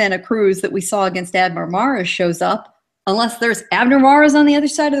Leo Santa Cruz that we saw against Abner Mares shows up unless there's Abner Mares on the other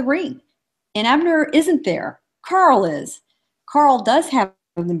side of the ring. And Abner isn't there. Carl is. Carl does have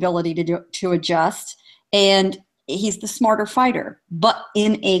an ability to adjust, and he's the smarter fighter. But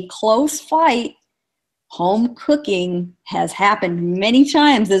in a close fight, home cooking has happened many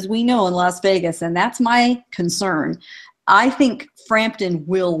times, as we know, in Las Vegas, and that's my concern. I think Frampton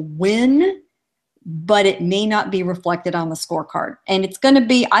will win, but it may not be reflected on the scorecard. And it's going to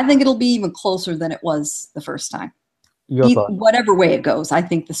be, I think it'll be even closer than it was the first time. Whatever way it goes, I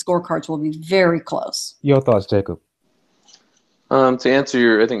think the scorecards will be very close. Your thoughts, Jacob? To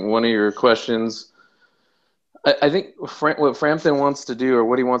answer one of your questions, I think what Frampton wants to do, or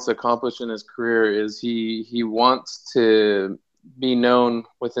what he wants to accomplish in his career, is he wants to be known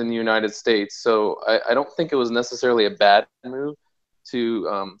within the United States. So I don't think it was necessarily a bad move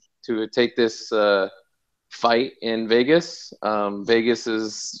to take this fight in Vegas. Vegas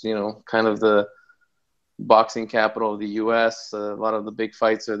is, kind of the boxing capital of the U.S. A lot of the big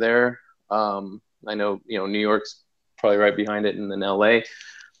fights are there. I know, New York's probably right behind it, and then L.A.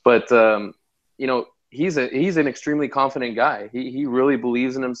 But he's an extremely confident guy. He really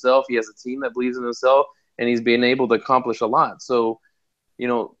believes in himself. He has a team that believes in himself, and he's been able to accomplish a lot. So,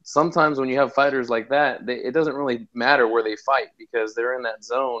 sometimes when you have fighters like that, it doesn't really matter where they fight, because they're in that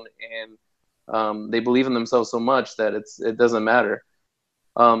zone, and they believe in themselves so much that it doesn't matter.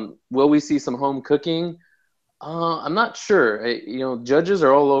 Will we see some home cooking? I'm not sure. Judges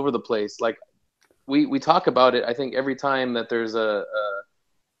are all over the place. Like we talk about it, I think, every time that there's a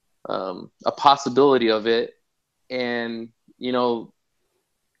possibility of it. And,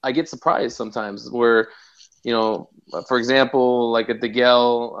 I get surprised sometimes where, for example, like a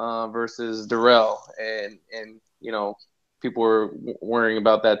Miguel versus Darrell, and people were worrying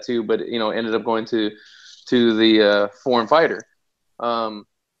about that too, but, ended up going to the foreign fighter.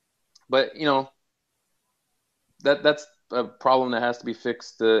 But, that's a problem that has to be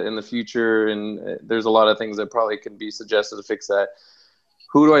fixed in the future. And there's a lot of things that probably can be suggested to fix that.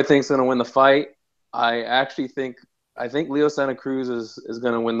 Who do I think is going to win the fight? I think Leo Santa Cruz is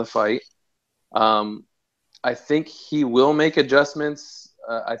going to win the fight. I think he will make adjustments.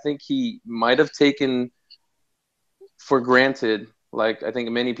 I think he might have taken for granted, like I think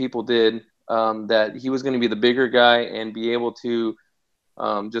many people did, that he was going to be the bigger guy and be able to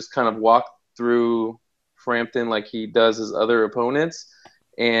just kind of walk through Frampton like he does his other opponents.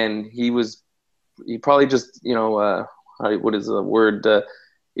 And he probably just, what is the word?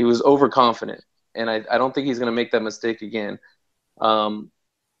 He was overconfident. And I don't think he's going to make that mistake again.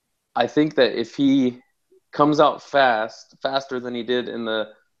 I think that if he comes out faster than he did in the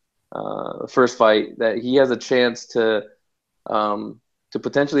first fight, that he has a chance to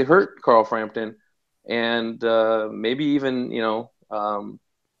potentially hurt Carl Frampton and maybe even,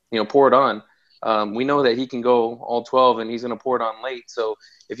 pour it on. We know that he can go all 12 and he's going to pour it on late. So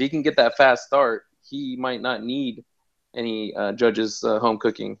if he can get that fast start, he might not need any judges home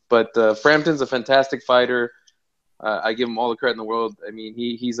cooking. But Frampton's a fantastic fighter. I give him all the credit in the world. I mean,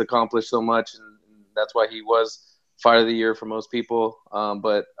 he's accomplished so much, and that's why he was fight of the year for most people.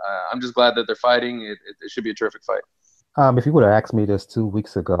 But I'm just glad that they're fighting. It should be a terrific fight. If you would have asked me this 2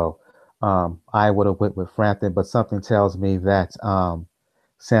 weeks ago, I would have went with Frampton, but something tells me that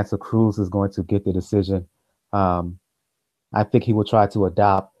Santa Cruz is going to get the decision. I think he will try to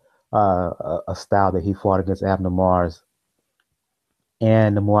adopt a style that he fought against Abner Mars.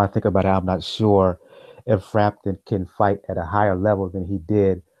 And the more I think about it, I'm not sure if Frampton can fight at a higher level than he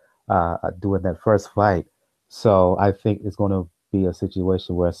did doing that first fight. So I think it's going to be a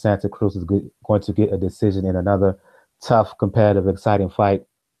situation where Santa Cruz is going to get a decision in another tough, competitive, exciting fight.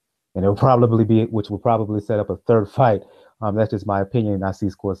 And which will probably set up a third fight. That's just my opinion. I see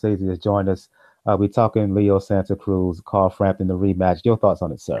Scorsese has joined us. We're talking Leo Santa Cruz, Carl Frampton, the rematch. Your thoughts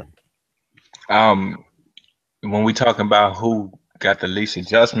on it, sir? When we talking about who got the least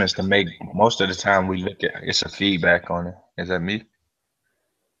adjustments to make, most of the time we look at it's a feedback on it. Is that me?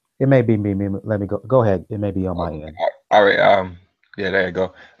 It may be me. Let me go. Go ahead. It may be on my end. All right. Yeah, there you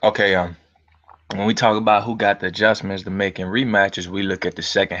go. Okay. When we talk about who got the adjustments to making rematches, we look at the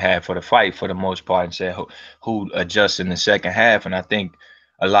second half of the fight for the most part and say who adjusts in the second half. And I think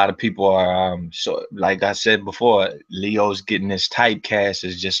a lot of people are so, like I said before, Leo's getting this typecast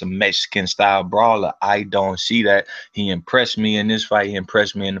as just a Mexican style brawler. I don't see that. He impressed me in this fight. He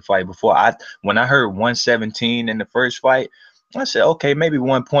impressed me in the fight before. When I heard 117 in the first fight, I said, okay, maybe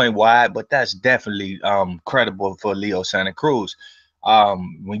 1 point wide, but that's definitely credible for Leo Santa Cruz.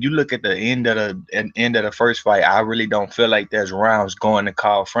 When you look at the end of the first fight, I really don't feel like there's rounds going to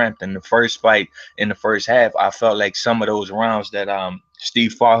Carl Frampton. The first fight in the first half, I felt like some of those rounds that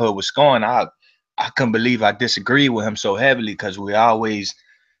Steve Farhood was scoring, I couldn't believe I disagreed with him so heavily because we always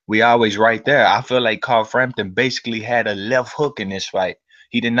right there. I feel like Carl Frampton basically had a left hook in this fight.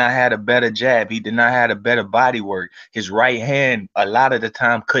 He did not have a better jab. He did not have a better body work. His right hand, a lot of the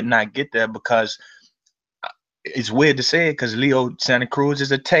time, could not get there because it's weird to say it because Leo Santa Cruz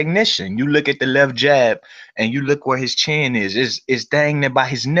is a technician. You look at the left jab and you look where his chin is. It's dang near by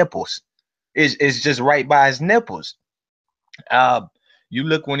his nipples. It's just right by his nipples. You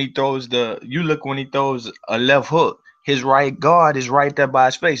look when he throws a left hook. His right guard is right there by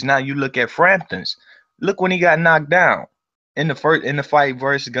his face. Now you look at Frampton's. Look when he got knocked down in the fight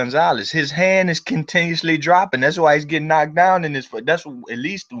versus Gonzalez. His hand is continuously dropping. That's why he's getting knocked down in this fight. That's at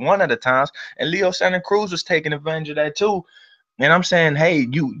least one of the times. And Leo Santa Cruz was taking advantage of that too. And I'm saying, hey,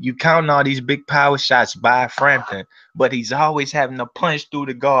 you counting all these big power shots by Frampton, but he's always having to punch through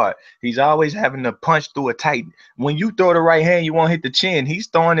the guard. He's always having to punch through a tight. When you throw the right hand, you won't hit the chin. He's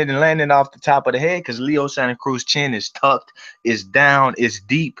throwing it and landing off the top of the head because Leo Santa Cruz's chin is tucked, is down, is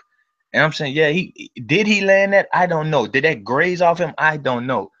deep. And I'm saying, yeah, did he land that? I don't know. Did that graze off him? I don't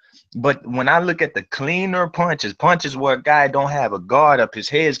know. But when I look at the cleaner punches where a guy don't have a guard up, his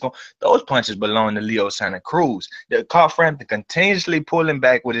head's going, those punches belong to Leo Santa Cruz. The Carl Frampton continuously pulling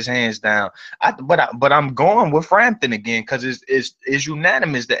back with his hands down. But I'm going with Frampton again because it's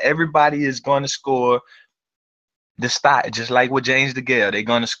unanimous that everybody is going to score the style, just like with James DeGale. They're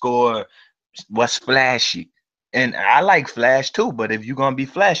going to score what's flashy. And I like flash too, but if you're gonna be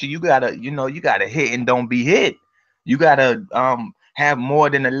flashy, you gotta hit and don't be hit. You gotta have more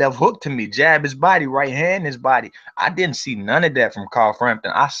than a left hook to me. Jab his body, right hand his body. I didn't see none of that from Carl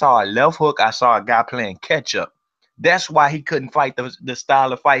Frampton. I saw a left hook. I saw a guy playing catch up. That's why he couldn't fight the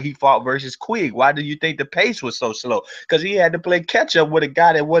style of fight he fought versus Quigg. Why do you think the pace was so slow? Because he had to play catch up with a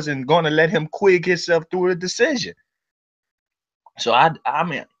guy that wasn't gonna let him Quigg himself through a decision. So I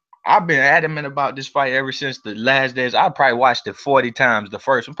mean, I've been adamant about this fight ever since the last days. I probably watched it 40 times, the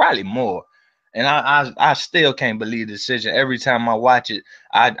first one, probably more. And I still can't believe the decision. Every time I watch it,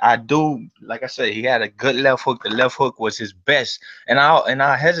 I do, like I said, he had a good left hook. The left hook was his best. And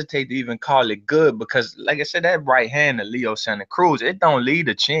I hesitate to even call it good because, like I said, that right hand of Leo Santa Cruz, it don't lead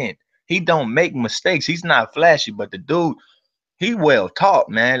the chin. He don't make mistakes. He's not flashy, but the dude, he well taught,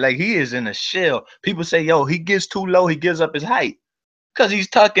 man. Like, he is in a shell. People say, yo, he gets too low, he gives up his height. Because he's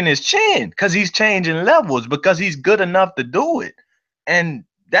tucking his chin, because he's changing levels, because he's good enough to do it. And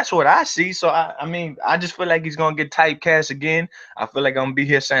that's what I see. So, I mean, I just feel like he's going to get typecast again. I feel like I'm going to be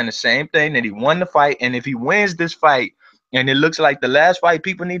here saying the same thing, that he won the fight. And if he wins this fight, and it looks like the last fight,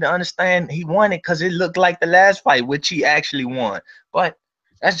 people need to understand he won it because it looked like the last fight, which he actually won. But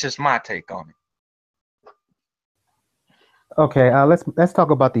that's just my take on it. Okay, let's talk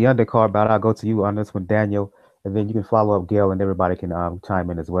about the undercard bout. I'll go to you on this one, Daniel, and then you can follow up, Gail, and everybody can chime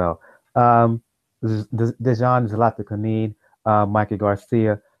in as well. Dejan Zlaticanin, Mikey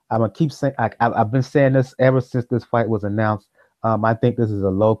Garcia. I'm gonna keep saying I've been saying this ever since this fight was announced. I think this is a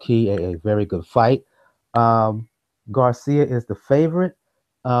low key, a very good fight. Garcia is the favorite.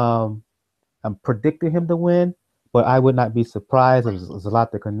 I'm predicting him to win, but I would not be surprised if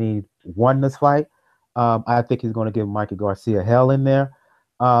Zlaticanin won this fight. I think he's going to give Mikey Garcia hell in there.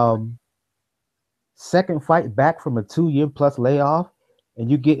 Second fight back from a 2-year plus layoff,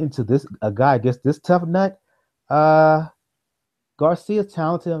 and you get into this, a guy gets this tough nut. Garcia's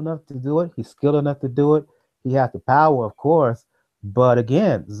talented enough to do it. He's skilled enough to do it. He has the power, of course. But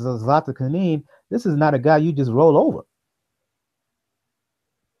again, Zlaticanin, this is not a guy you just roll over.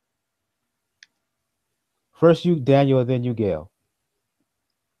 First you, Daniel, and then you, Gail.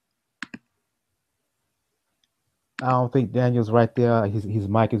 I don't think Daniel's right there. His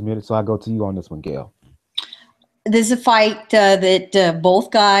mic is muted, so I go to you on this one, Gail. This is a fight that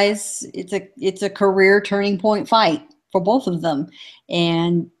both guys, it's a career turning point fight for both of them.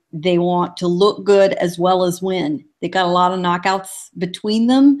 And they want to look good as well as win. They got a lot of knockouts between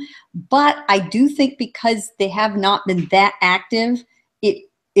them, but I do think because they have not been that active, it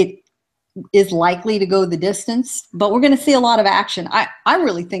is likely to go the distance. But we're going to see a lot of action. I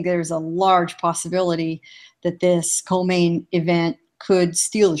really think there's a large possibility that this co-main event could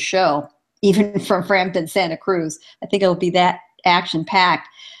steal the show, even from Frampton, Santa Cruz. I think it'll be that action-packed.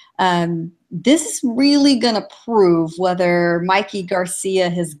 This is really going to prove whether Mikey Garcia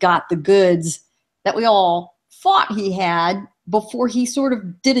has got the goods that we all thought he had before he sort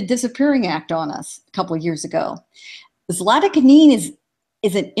of did a disappearing act on us a couple of years ago. Zlaticanin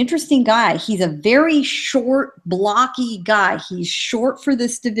is an interesting guy. He's a very short, blocky guy. He's short for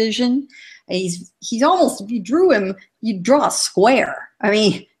this division. He's almost, if you drew him, you'd draw a square. I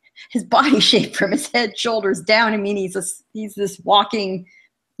mean, his body shape from his head, shoulders down. I mean, he's this walking,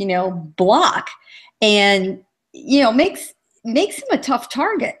 block, and makes him a tough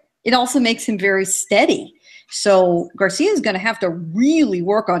target. It also makes him very steady. So Garcia is going to have to really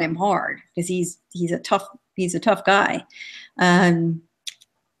work on him hard because he's a tough guy. And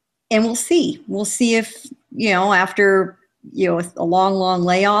we'll see if after a long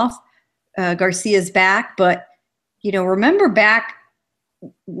layoff, Garcia's back. But remember back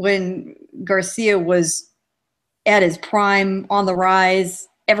when Garcia was at his prime, on the rise.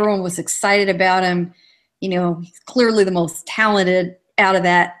 Everyone was excited about him. He's clearly the most talented out of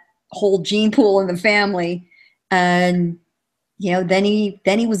that whole gene pool in the family. And, then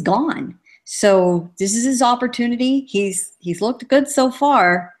he was gone. So this is his opportunity. He's looked good so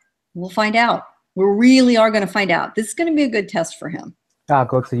far. We'll find out. We really are going to find out. This is going to be a good test for him. I'll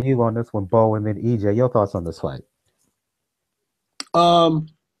go to you on this one, Bo, and then EJ. Your thoughts on this fight?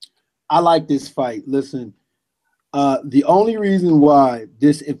 I like this fight. Listen, the only reason why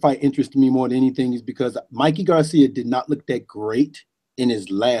this fight interested me more than anything is because Mikey Garcia did not look that great in his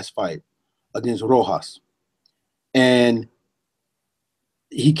last fight against Rojas. And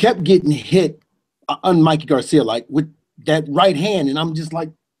he kept getting hit on Mikey Garcia, like with that right hand. And I'm just like,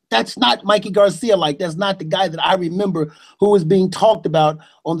 that's not Mikey Garcia. Like, that's not the guy that I remember who was being talked about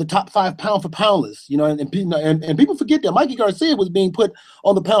on the top 5 pound-for-pound list. And people forget that Mikey Garcia was being put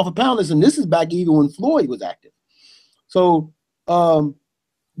on the pound-for-pound list, and this is back even when Floyd was active. So the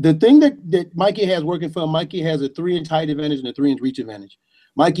thing that Mikey has working for him, Mikey has a 3-inch height advantage and a 3-inch reach advantage.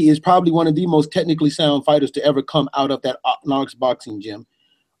 Mikey is probably one of the most technically sound fighters to ever come out of that Knox boxing gym.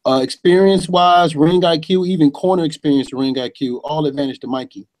 Experience-wise, ring IQ, even corner experience, ring IQ, all advantage to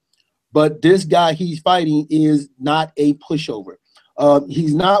Mikey. But this guy he's fighting is not a pushover.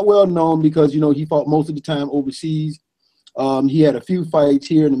 He's not well known because, he fought most of the time overseas. He had a few fights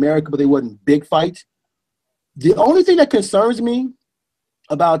here in America, but they wasn't big fights. The only thing that concerns me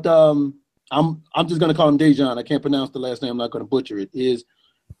about I'm just going to call him Dejan. I can't pronounce the last name. I'm not going to butcher it. Is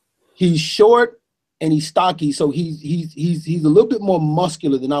he's short and he's stocky, so he's a little bit more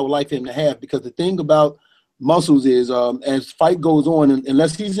muscular than I would like for him to have. Because the thing about muscles is as fight goes on, and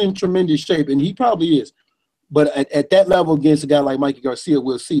unless he's in tremendous shape, and he probably is, but at that level against a guy like Mikey Garcia,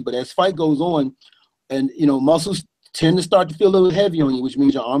 we'll see. But as fight goes on, and muscles tend to start to feel a little heavy on you, which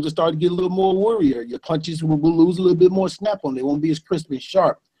means your arms will start to get a little more warrior. Your punches will lose a little bit more snap on. They won't be as crisp and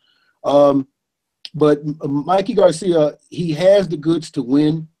sharp. But Mikey Garcia, he has the goods to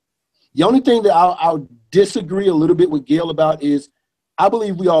win. The only thing that I'll disagree a little bit with Gail about is I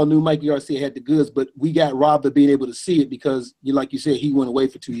believe we all knew Mikey Garcia had the goods, but we got robbed of being able to see it because, like you said, he went away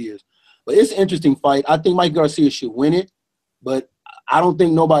for 2 years. But it's an interesting fight. I think Mikey Garcia should win it, but I don't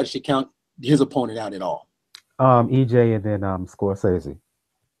think nobody should count his opponent out at all. EJ and then Scorsese.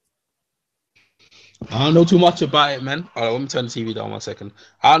 I don't know too much about it, man. Let me turn the TV down 1 second.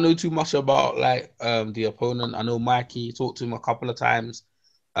 I don't know too much about the opponent. I know Mikey, talked to him a couple of times.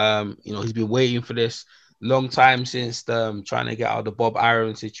 He's been waiting for this long time since trying to get out of the Bob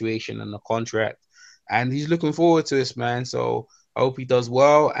Arum situation and the contract, and he's looking forward to this, man. So I hope he does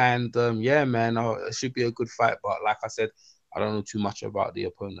well, and yeah, man, it should be a good fight. But like I said, I don't know too much about the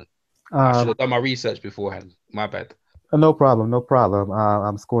opponent. I should have done my research beforehand. My bad. No problem, no problem.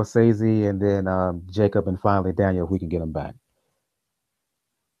 I'm Scorsese and then Jacob and finally Daniel, if we can get him back.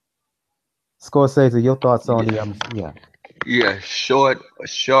 Scorsese, your thoughts on Yeah, short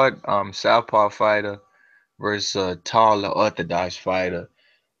southpaw fighter versus a taller orthodox fighter.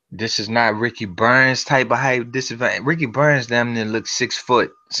 This is not Ricky Burns type of height disadvantage. Ricky Burns damn near looks 6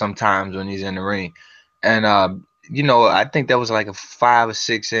 foot sometimes when he's in the ring. And I think that was like a 5 or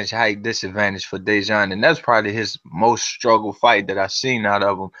 6 inch height disadvantage for Dejan, and that's probably his most struggle fight that I've seen out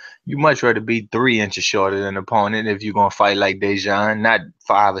of him. You much rather be 3 inches shorter than an opponent if you're gonna fight like Dejan, not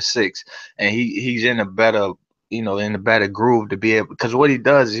 5 or 6. And he's in a better groove to be able, because what he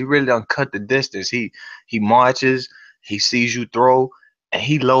does is he really don't cut the distance. He marches, he sees you throw, and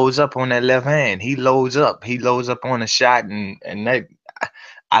he loads up on that left hand. He loads up on a shot, and that.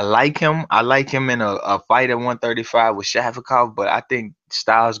 I like him. I like him in a fight at 135 with Schaeffer, but I think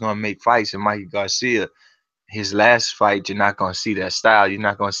Styles gonna make fights. And Mikey Garcia, his last fight, you're not gonna see that style. You're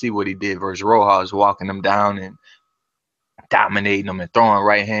not gonna see what he did versus Rojas, walking him down and dominating him and throwing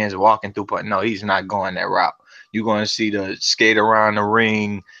right hands, walking through. But no, he's not going that route. You're gonna see the skate around the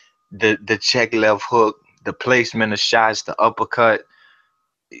ring, the check left hook, the placement of shots, the uppercut.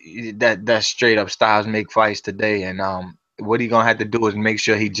 That's straight up Styles make fights today. And what he gonna have to do is make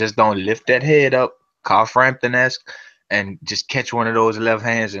sure he just don't lift that head up, Carl Frampton-esque, and just catch one of those left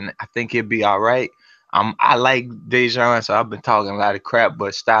hands, and I think he'll be all right. I like Dejan, so I've been talking a lot of crap,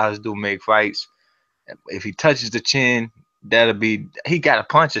 but Styles do make fights. If he touches the chin, he got a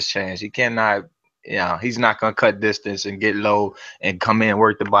puncher's chance. He cannot, he's not gonna cut distance and get low and come in and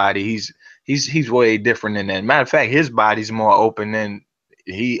work the body. He's way different than that. Matter of fact, his body's more open than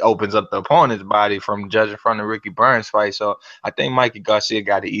he opens up the opponent's body from judging from the Ricky Burns fight. So I think Mikey Garcia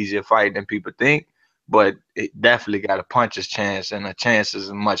got an easier fight than people think, but it definitely got a puncher's chance, and the chance is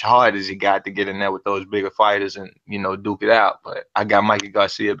as much hard as he got to get in there with those bigger fighters and, duke it out. But I got Mikey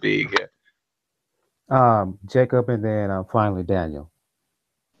Garcia big here. Jacob and then finally Daniel.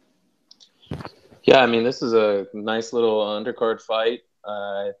 Yeah, I mean, this is a nice little undercard fight.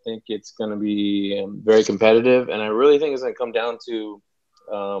 I think it's going to be very competitive, and I really think it's going to come down to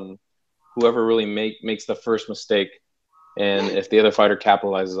whoever really makes the first mistake, and if the other fighter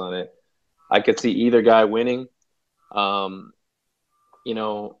capitalizes on it. I could see either guy winning.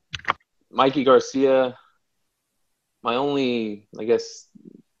 Mikey Garcia, my only, I guess,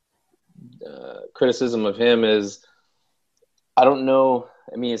 criticism of him is I don't know.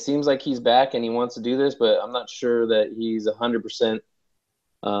 I mean, it seems like he's back and he wants to do this, but I'm not sure that he's 100%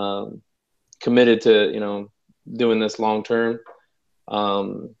 committed to, doing this long term.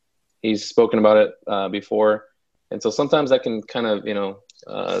 He's spoken about it before. And so sometimes that can kind of,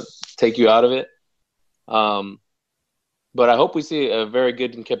 take you out of it. But I hope we see a very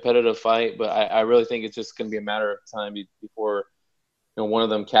good and competitive fight. But I really think it's just going to be a matter of time before one of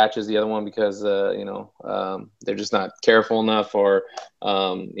them catches the other one because they're just not careful enough or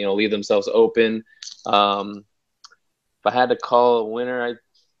leave themselves open. If I had to call a winner,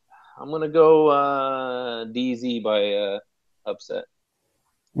 I'm going to go DZ by upset.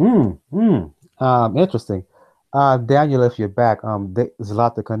 Interesting. Daniel, if you're back,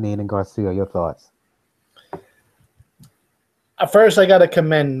 Zlaticanin and Garcia, your thoughts? At first, I got to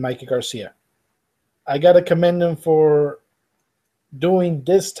commend Mikey Garcia. I got to commend him for doing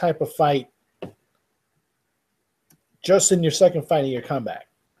this type of fight just in your second fight of your comeback.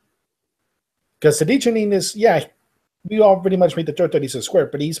 Because Zlaticanin is, we all pretty much made the joke that he's a square,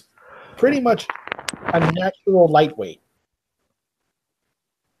 but he's pretty much a natural lightweight.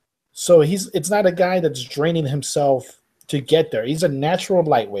 So it's not a guy that's draining himself to get there. He's a natural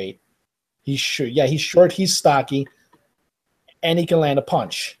lightweight. He's short, he's stocky, and he can land a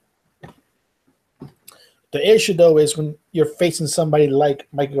punch. The issue, though, is when you're facing somebody like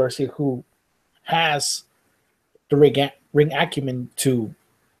Mikey Garcia, who has the ring acumen to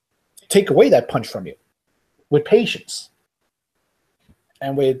take away that punch from you with patience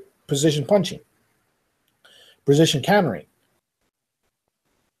and with precision punching, precision countering.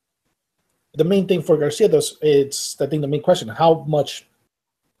 The main thing for Garcia, though, it's I think the main question: how much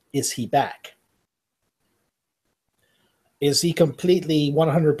is he back? Is he completely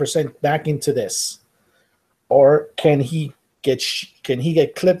 100% back into this, or can he get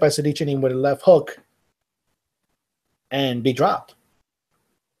clipped by Zlaticanin with a left hook and be dropped?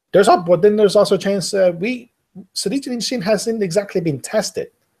 But then there's also a chance Zlaticanin hasn't exactly been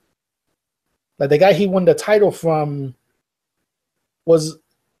tested. Like the guy he won the title from was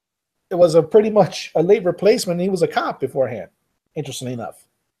a pretty much a late replacement. He was a cop beforehand, interestingly enough.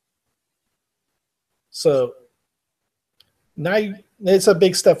 So now it's a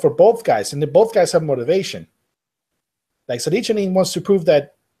big step for both guys, and both guys have motivation. Like Zlaticanin wants to prove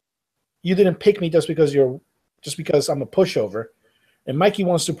that you didn't pick me just because I'm a pushover, and Mikey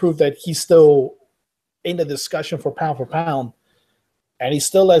wants to prove that he's still in the discussion for pound, and he's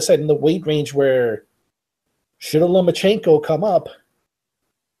still, as I said, in the weight range where should a Lomachenko come up,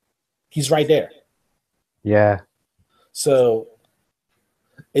 he's right there. Yeah. So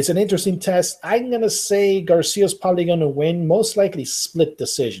it's an interesting test. I'm going to say Garcia's probably going to win, most likely split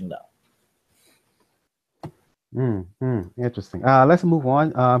decision, though. Interesting. Let's move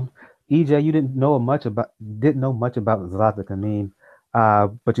on. EJ, you didn't know much about Zlaticanin,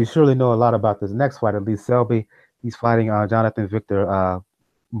 but you surely know a lot about this next fight, at least Selby. He's fighting Johathan Victor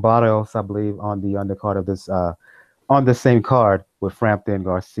Barros, I believe, on the undercard of this, on the same card with Frampton,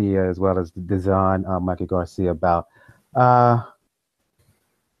 Garcia, as well as Dejan, Mikey Garcia bout.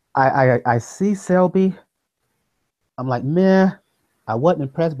 I see Selby. I'm like, meh. I wasn't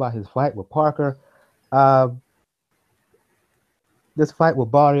impressed by his fight with Parker. This fight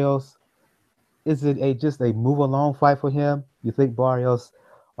with Barros, is it just a move along fight for him? You think Barros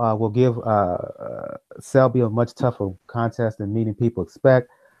will give Selby a much tougher contest than many people expect?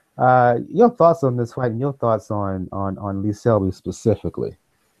 Your thoughts on this fight and your thoughts on Lee Selby specifically?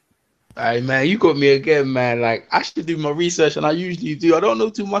 Hey man, you got me again, man. Like I should do my research, and I usually do. I don't know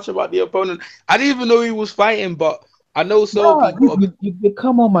too much about the opponent. I didn't even know he was fighting, but I know Selby. You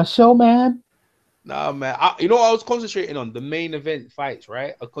come on my show, man. Nah, man. You know what I was concentrating on? The main event fights,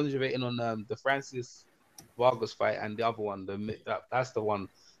 right? I was concentrating on the Francis Vargas fight and the other one. That's the one.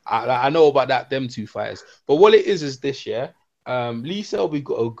 I know about them two fighters. But what it is this, yeah. Lee Selby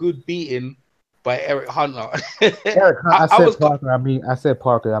got a good beating by Eric Hunter. I said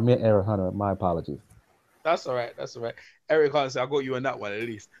Parker. I meant Eric Hunter. My apologies. That's all right. Eric Hunter said, I got you on that one at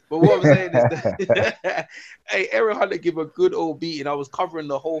least. But what I'm saying is that hey, Eric Hunter give a good old beating. I was covering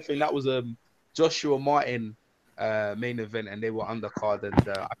the whole thing. That was Joshua Martin main event, and they were undercard, and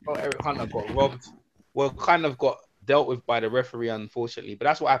I thought Eric Hunter got robbed. Well, kind of got dealt with by the referee, unfortunately. But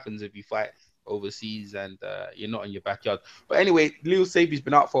that's what happens if you fight overseas and you're not in your backyard. But anyway, Lil Sabi's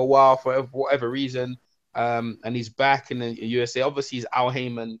been out for a while for whatever reason, and he's back in the USA. Obviously, he's Al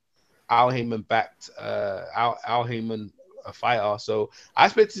Haymon backed Al Haymon a fighter. So I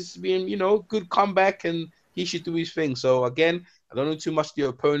expect this to be good comeback, and he should do his thing. So again, I don't know too much of the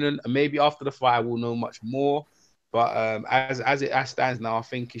opponent, and maybe after the fight we'll know much more. But as it stands now, I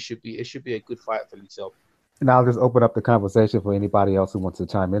think it should be a good fight for himself. And I'll just open up the conversation for anybody else who wants to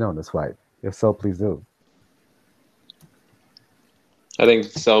chime in on this fight. If so, please do. I think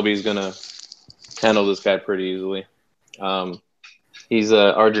Selby's gonna handle this guy pretty easily. He's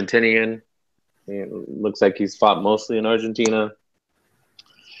Argentinian. It looks like he's fought mostly in Argentina.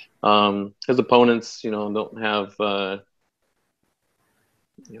 His opponents, don't have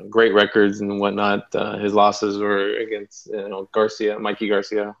great records and whatnot. His losses were against Garcia, Mikey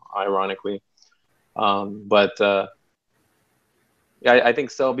Garcia, ironically. But I think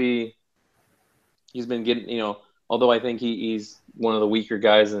Selby, he's been getting, although I think he's one of the weaker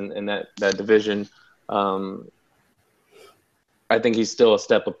guys in that division, I think he's still a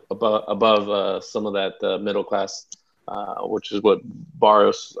step above some of that middle class, which is what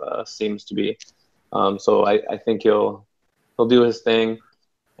Barros seems to be. So I think he'll do his thing.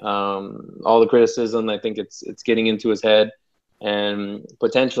 All the criticism, I think it's getting into his head, and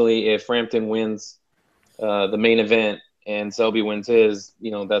potentially if Frampton wins the main event and Selby wins his,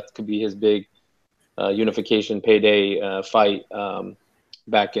 that could be his big unification payday fight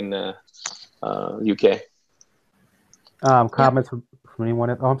back in the UK. Comments from anyone?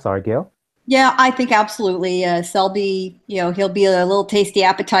 Oh, I'm sorry, Gail. Yeah, I think absolutely. Selby, he'll be a little tasty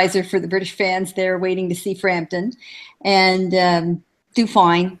appetizer for the British fans there waiting to see Frampton, and do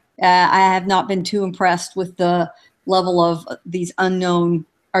fine. I have not been too impressed with the level of these unknown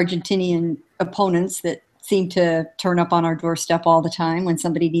Argentinian opponents that seem to turn up on our doorstep all the time when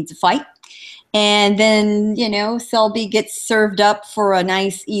somebody needs a fight. And then, Selby gets served up for a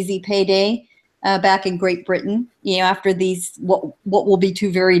nice, easy payday back in Great Britain, after these, what will be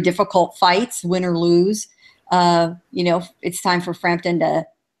two very difficult fights, win or lose. It's time for Frampton to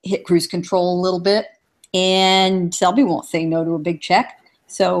hit cruise control a little bit. And Selby won't say no to a big check.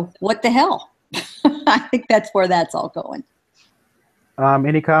 So what the hell? I think that's where that's all going.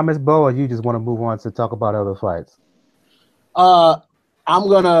 Any comments, Bo, or you just want to move on to talk about other fights? I'm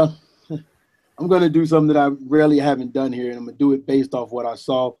gonna do something that I rarely haven't done here, and I'm gonna do it based off what I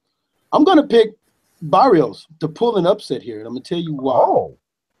saw. I'm gonna pick Barros to pull an upset here, and I'm gonna tell you why. Oh,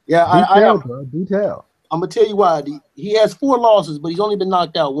 yeah, I am. Bro, do tell. I'm gonna tell you why. He has 4 losses, but he's only been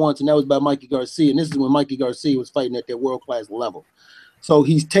knocked out once, and that was by Mikey Garcia. And this is when Mikey Garcia was fighting at that world-class level. So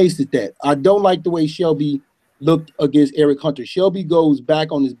he's tasted that. I don't like the way Selby looked against Eric Hunter. Selby goes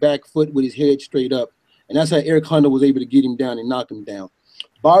back on his back foot with his head straight up, and that's how Eric Hunter was able to get him down and knock him down.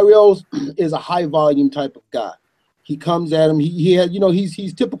 Barros is a high-volume type of guy. He comes at him. He has,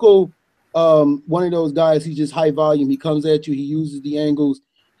 he's typical one of those guys. He's just high volume. He comes at you. He uses the angles.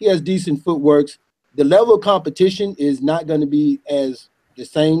 He has decent footworks. The level of competition is not going to be as the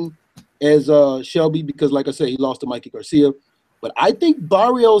same as Selby because, like I said, he lost to Mikey Garcia. But I think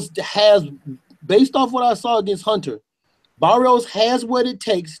Barros has, based off what I saw against Hunter, Barros has what it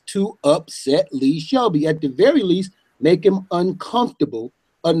takes to upset Lee Selby. At the very least, make him uncomfortable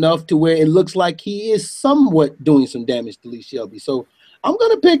enough to where it looks like he is somewhat doing some damage to Lee Selby. So I'm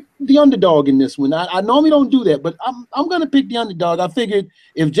going to pick the underdog in this one. I normally don't do that, but I'm going to pick the underdog. I figured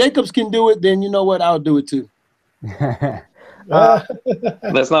if Jacobs can do it, then you know what? I'll do it too.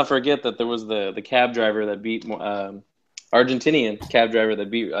 Let's not forget that there was the cab driver that beat Argentinian cab driver that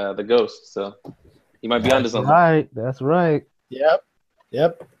beat the Ghost. So he might be onto something. Right, that's right.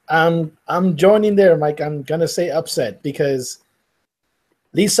 Yep. I'm joining there, Mike. I'm gonna say upset because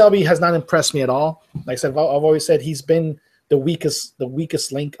Lee Selby has not impressed me at all. Like I said, I've always said he's been the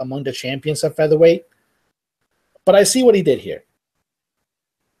weakest link among the champions at featherweight. But I see what he did here.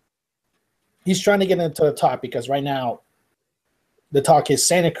 He's trying to get into the top because right now the talk is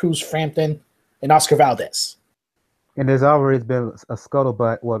Santa Cruz, Frampton, and Oscar Valdez. And there's always been a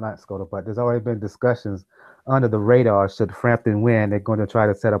scuttlebutt, well, not scuttlebutt, there's already been discussions under the radar. Should Frampton win, they're going to try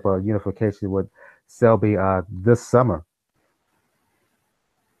to set up a unification with Selby this summer.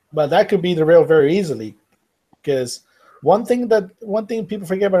 But that could be derailed very easily because one thing people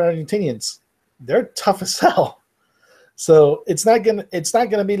forget about Argentinians, they're tough as hell. So it's not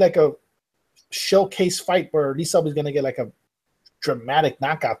gonna be like a showcase fight where Lee Selby's gonna get like a dramatic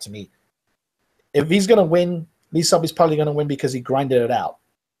knockout to me. If he's gonna win, Lee Selby's probably gonna win because he grinded it out.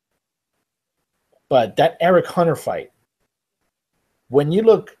 But that Eric Hunter fight, when you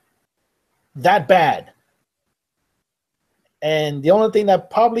look that bad, and the only thing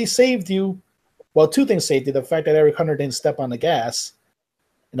that probably saved you, well, 2 things saved you: the fact that Eric Hunter didn't step on the gas,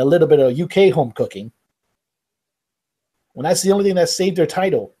 and a little bit of UK home cooking. When that's the only thing that saved your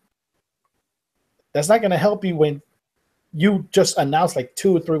title, that's not going to help you when you just announced like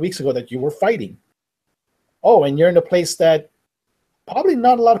 2 or 3 weeks ago that you were fighting. Oh, and you're in a place that probably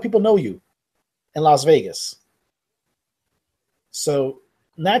not a lot of people know you, in Las Vegas. So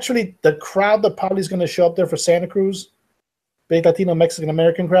naturally, the crowd that probably is going to show up there for Santa Cruz, big Latino Mexican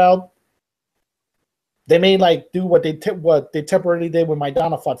American crowd, they may like do what they temporarily did when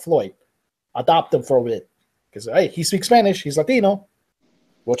Maidana fought Floyd, adopt him for a bit because hey, he speaks Spanish, he's Latino,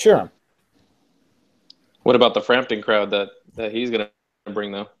 we'll cheer him. What about the Frampton crowd that he's gonna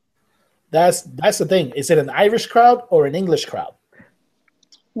bring though? That's the thing. Is it an Irish crowd or an English crowd?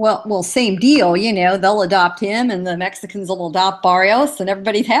 Well, same deal. They'll adopt him, and the Mexicans will adopt Barros, and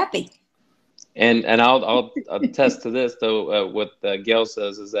everybody's happy. And I'll attest to this though. What Gail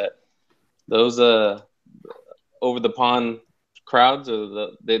says is that those over the pond crowds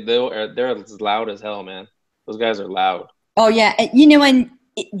they're as loud as hell, man. Those guys are loud. Oh yeah, and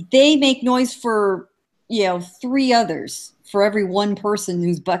they make noise for 3 others for every one person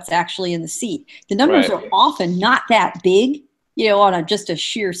whose butt's actually in the seat. The numbers are often not that big, on just a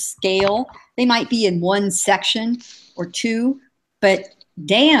sheer scale. They might be in one section or 2, but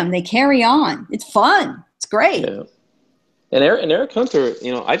damn, they carry on. It's fun. It's great. Yeah. And Eric Hunter,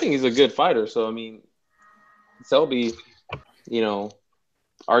 I think he's a good fighter. So I mean, Selby,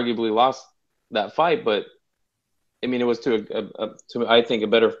 arguably lost that fight, but I mean, it was to I think a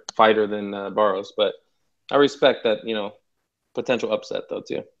better fighter than Barros. But I respect that, potential upset though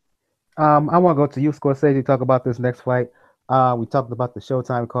too. I want to go to you, Scorsese, talk about this next fight. We talked about the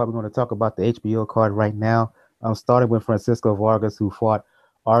Showtime card. We're going to talk about the HBO card right now. Starting with Francisco Vargas, who fought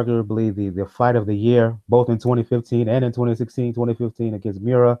arguably the fight of the year, both in 2015 and in 2016. 2015 against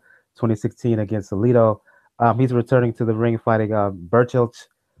Miura, 2016 against Alito. He's returning to the ring fighting Berchelt.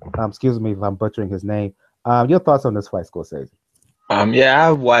 Excuse me if I'm butchering his name. Your thoughts on this fight, Scorsese? Yeah,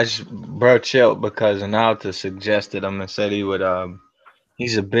 I watched Berchelt because Analta suggested him and said he would.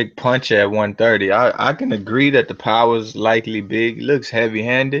 He's a big puncher at 130. I can agree that the power's likely big. Looks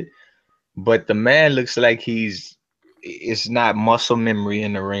heavy-handed, but the man looks like it's not muscle memory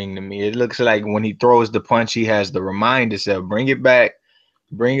in the ring to me. It looks like when he throws the punch, he has to remind himself, bring it back.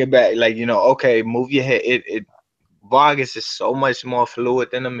 Like, okay, move your head. Vargas is so much more fluid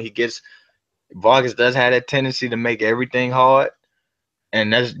than him. Vargas does have that tendency to make everything hard,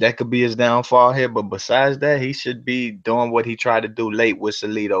 and that could be his downfall here. But besides that, he should be doing what he tried to do late with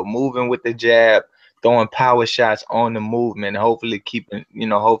Salido, moving with the jab, throwing power shots on the movement, hopefully keeping,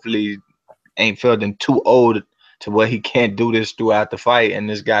 hopefully ain't feeling too old to where he can't do this throughout the fight, and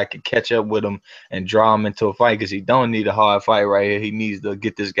this guy can catch up with him and draw him into a fight, because he don't need a hard fight right here. He needs to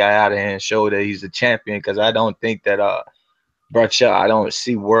get this guy out of here and show that he's a champion, because I don't think that Berchelt, I don't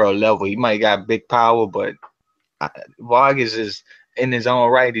see world level. He might got big power, but Vargas is in his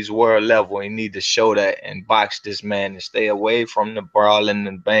own right. He's world level. He need to show that and box this man and stay away from the brawling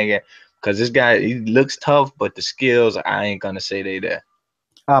and banging, because this guy, he looks tough, but the skills, I ain't gonna say they there.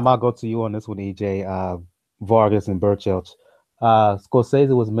 I'll go to you on this one, EJ. Vargas and Berchelt.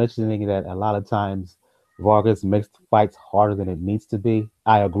 Scorsese was mentioning that a lot of times Vargas makes fights harder than it needs to be.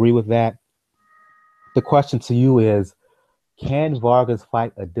 I agree with that. The question to you is, can Vargas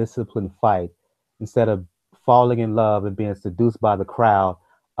fight a disciplined fight instead of falling in love and being seduced by the crowd,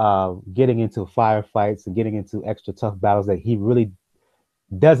 getting into firefights and getting into extra tough battles that he really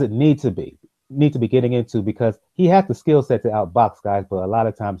doesn't need to be getting into, because he has the skill set to outbox guys, but a lot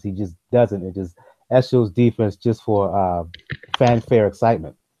of times he just doesn't. It just shows defense just for fanfare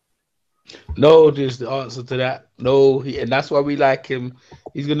excitement. No, there's the answer to that. No, and that's why we like him.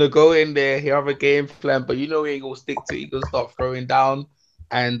 He's gonna go in there, he have a game plan, but he ain't gonna stick to it. He gonna start throwing down,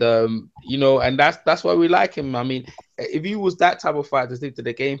 and and that's why we like him. I mean, if he was that type of fight to stick to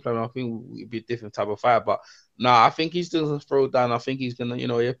the game plan, I think it'd be a different type of fight. But no, I think he's gonna throw down. I think he's gonna,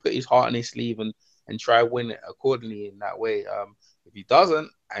 he'll put his heart on his sleeve and try win it accordingly in that way. If he doesn't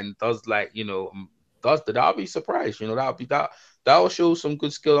and does does that, I'll be surprised. That'll be that. That will show some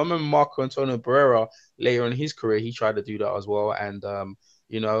good skill. I remember Marco Antonio Barrera later in his career, he tried to do that as well. And,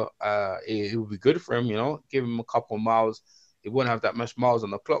 it would be good for him, give him a couple of miles. He wouldn't have that much miles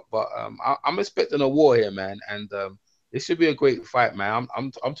on the clock. But I'm expecting a war here, man. And this should be a great fight, man.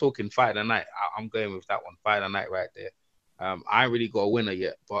 I'm talking fight of the night. I'm going with that one, fight of the night right there. I ain't really got a winner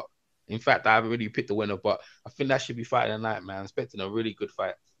yet. But in fact, I haven't really picked the winner. But I think that should be fight of the night, man. I'm expecting a really good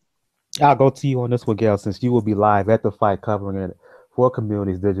fight. I'll go to you on this one, Gail, since you will be live at the fight covering it for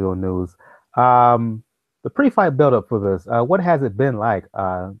Communities Digital News. The pre-fight build-up for this, what has it been like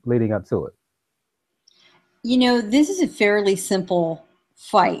leading up to it? This is a fairly simple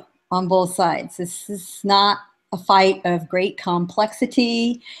fight on both sides. This is not a fight of great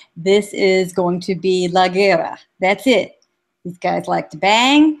complexity. This is going to be La Guerra. That's it. These guys like to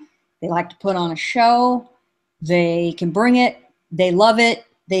bang. They like to put on a show. They can bring it. They love it.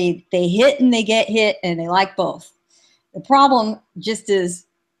 They hit and they get hit, and they like both. The problem, just as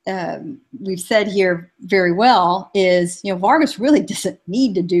we've said here very well, is Vargas really doesn't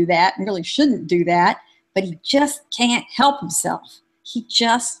need to do that and really shouldn't do that, but he just can't help himself. He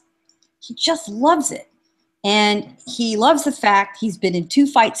just loves it, and he loves the fact he's been in 2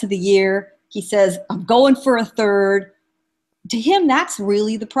 fights of the year. He says, "I'm going for a third." To him, that's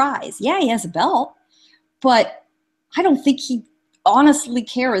really the prize. Yeah, he has a belt, but I don't think he honestly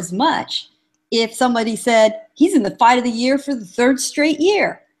care as much if somebody said he's in the fight of the year for the 3rd straight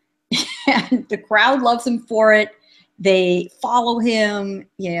year. And the crowd loves him for it. They follow him.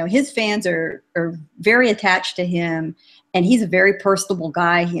 His fans are very attached to him, and he's a very personable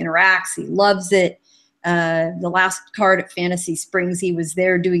guy. He interacts. He loves it. The last card at Fantasy Springs, he was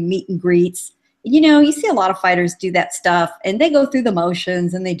there doing meet and greets. You see a lot of fighters do that stuff, and they go through the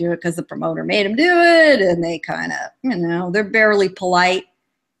motions, and they do it because the promoter made them do it, and they kind of, they're barely polite.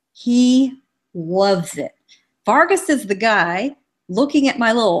 He loves it. Vargas is the guy, looking at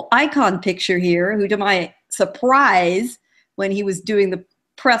my little icon picture here, who, to my surprise, when he was doing the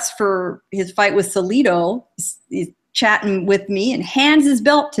press for his fight with Salido, he's chatting with me and hands his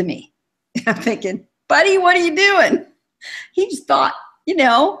belt to me. I'm thinking, buddy, what are you doing? He just thought,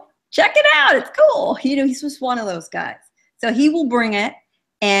 check it out. It's cool. He's just one of those guys. So he will bring it,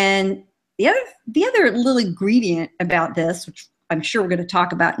 and the other little ingredient about this, which I'm sure we're going to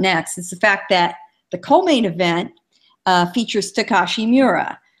talk about next, is the fact that the co-main event features Takashi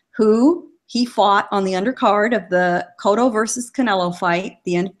Miura, who he fought on the undercard of the Cotto versus Canelo fight,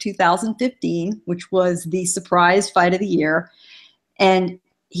 the end of 2015, which was the surprise fight of the year. And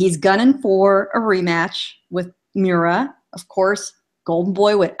he's gunning for a rematch with Miura. Of course, Golden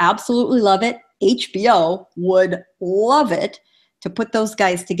Boy would absolutely love it. HBO would love it to put those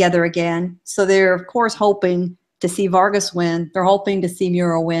guys together again. So they're, of course, hoping to see Vargas win. They're hoping to see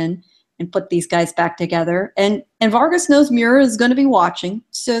Miura win and put these guys back together. And Vargas knows Miura is going to be watching,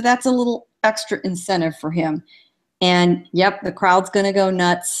 so that's a little extra incentive for him. And, yep, the crowd's going to go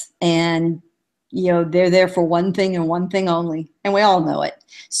nuts. And, you know, they're there for one thing and one thing only. And we all know it.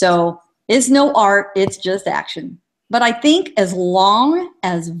 So it's no art. It's just action. But I think as long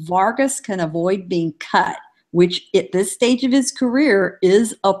as Vargas can avoid being cut, which at this stage of his career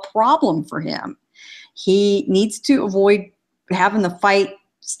is a problem for him, he needs to avoid having the fight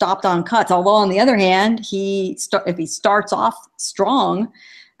stopped on cuts. Although on the other hand, if he starts off strong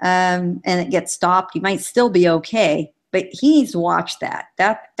and it gets stopped, he might still be okay. But he needs to watch that.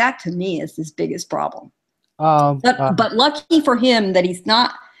 That to me is his biggest problem. But lucky for him that he's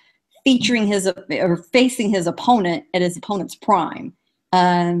not featuring or facing his opponent at his opponent's prime.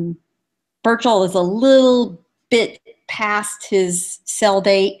 Berchelt is a little bit past his sell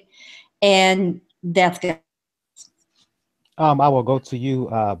date, and that's good. I will go to you,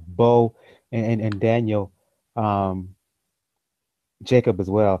 Bo and Daniel, Jacob as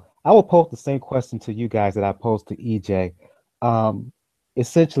well. I will pose the same question to you guys that I posed to EJ.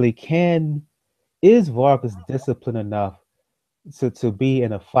 Essentially, is Vargas disciplined enough to be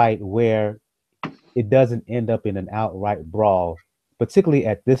in a fight where it doesn't end up in an outright brawl, particularly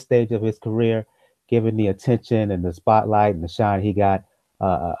at this stage of his career, given the attention and the spotlight and the shine he got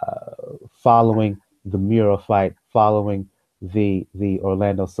following the Miura fight, following the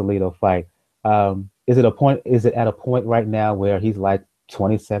Orlando Salido fight? Is it at a point right now where he's like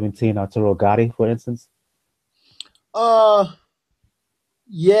 2017 Arturo Gatti, for instance?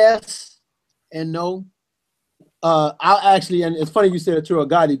 Yes and no. And it's funny you said Arturo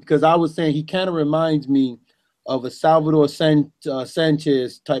Gatti, because I was saying he kind of reminds me of a Salvador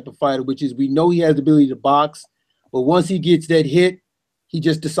Sanchez type of fighter, which is, we know he has the ability to box, but once he gets that hit, he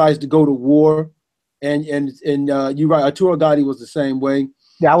just decides to go to war. And you're right, Arturo Gatti was the same way.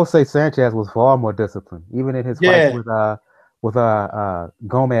 Yeah, I would say Sanchez was far more disciplined, even in his fights with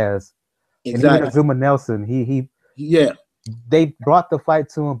Gomez, exactly. And even Zuma Nelson. They brought the fight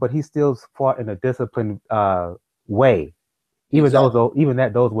to him, but he still fought in a disciplined way. Even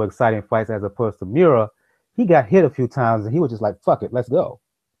those were exciting fights, as opposed to Miura. He got hit a few times, and he was just like, "Fuck it, let's go."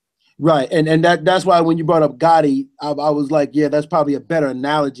 Right, and that's why when you brought up Gotti, I was like, yeah, that's probably a better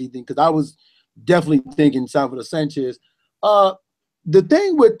analogy thing, because I was definitely thinking Salvador Sanchez. The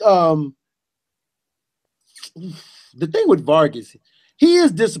thing with Vargas, he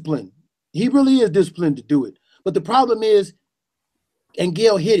is disciplined. He really is disciplined to do it. But the problem is, and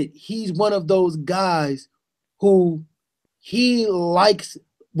Gail hit it, he's one of those guys who he likes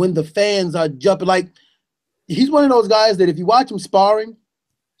when the fans are jumping. Like, he's one of those guys that if you watch him sparring,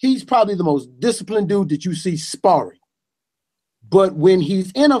 he's probably the most disciplined dude that you see sparring. But when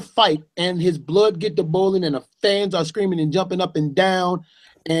he's in a fight and his blood get to boiling and the fans are screaming and jumping up and down,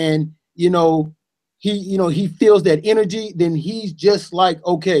 and he feels that energy, then he's just like,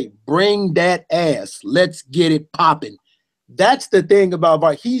 okay, bring that ass. Let's get it popping. That's the thing about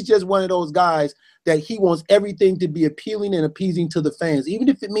Vargas. He's just one of those guys that he wants everything to be appealing and appeasing to the fans, even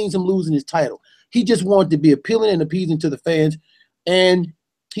if it means him losing his title. He just wants to be appealing and appeasing to the fans, and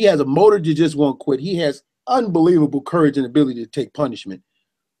he has a motor to just won't quit. He has unbelievable courage and ability to take punishment.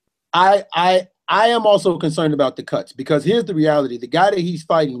 I am also concerned about the cuts, because here's the reality. The guy that he's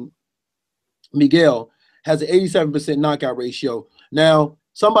fighting, Miguel, has an 87% knockout ratio. Now,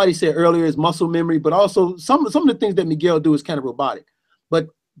 somebody said earlier it's muscle memory, but also some of the things that Miguel do is kind of robotic. But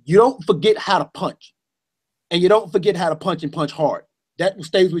you don't forget how to punch, and you don't forget how to punch and punch hard. That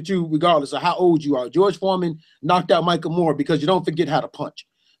stays with you regardless of how old you are. George Foreman knocked out Michael Moore because you don't forget how to punch.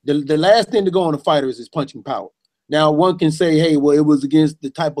 The last thing to go on a fighter is his punching power. Now, one can say, hey, well, it was against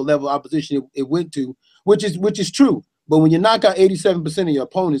the type of level of opposition it went to, which is true. But when you knock out 87% of your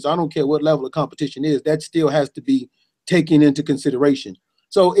opponents, I don't care what level of competition is, that still has to be taken into consideration.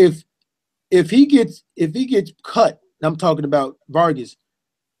 So if he gets cut, I'm talking about Vargas,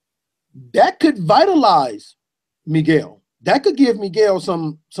 that could vitalize Miguel. That could give Miguel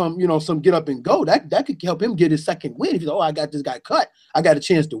some get up and go. That could help him get his second win. If he's, I got this guy cut, I got a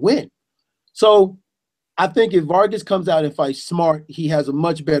chance to win. So I think if Vargas comes out and fights smart, he has a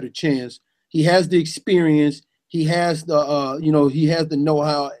much better chance. He has the experience. He has the he has the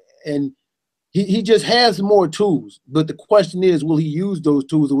know-how, and he just has more tools. But the question is, will he use those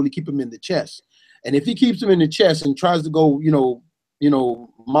tools, or will he keep them in the chest? And if he keeps them in the chest and tries to go,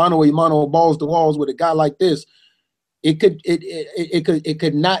 mano balls to walls with a guy like this, it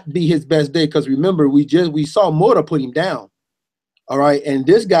could not be his best day. Because remember, we saw Miura put him down. All right, and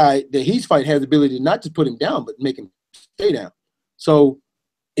this guy that he's fighting has the ability to not just put him down, but make him stay down. So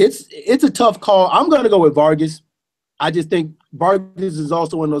it's a tough call. I'm going to go with Vargas. I just think Vargas is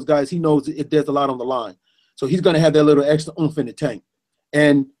also one of those guys. He knows if there's a lot on the line, so he's going to have that little extra oomph in the tank.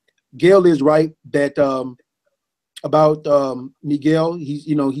 And Gail is right that about Miguel.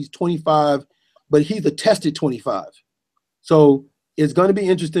 He's 25, but he's a tested 25. So it's going to be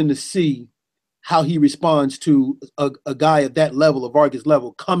interesting to see how he responds to a guy at that level, a Vargas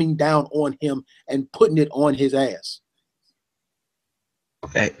level, coming down on him and putting it on his ass.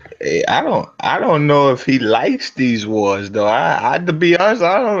 Hey, I don't know if he likes these wars though. I to be honest,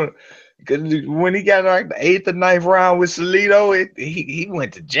 I don't. Cause when he got like the 8th or 9th round with Salido, he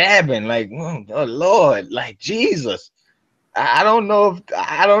went to jabbing like, oh Lord, like Jesus. I don't know.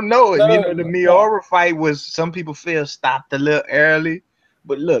 The Miura fight was, some people feel, stopped a little early,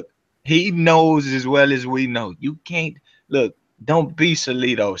 but look, he knows as well as we know. You can't don't be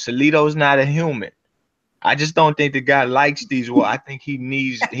Salido. Salido's not a human. I just don't think the guy likes these wars. I think he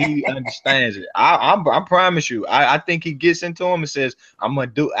understands it. I promise you. I think he gets into him and says,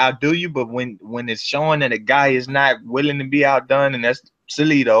 I'll do you. But when it's showing that a guy is not willing to be outdone, and that's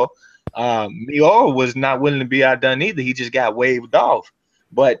Salido, Miura was not willing to be outdone either. He just got waved off.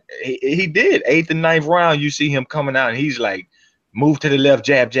 But he did. 8th and 9th round, you see him coming out, and he's like, move to the left,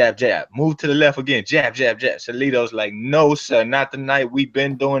 jab, jab, jab. Move to the left again, jab, jab, jab. Salido's like, no, sir, not tonight. We've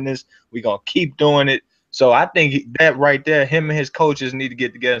been doing this. We're going to keep doing it. So I think that right there, him and his coaches need to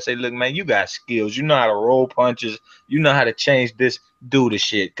get together and say, look, man, you got skills. You know how to roll punches. You know how to change this, do the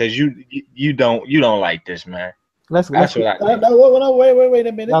shit. Because you don't like this, man. Wait a minute. I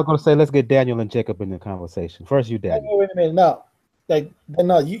was going to say, let's get Daniel and Jacob in the conversation. First, you, Daniel. Wait a minute.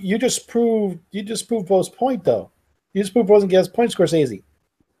 No, you just proved Bo's point, though. You just proved Bo's point, Scorsese.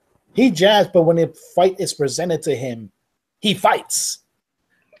 He jabs, but when a fight is presented to him, he fights.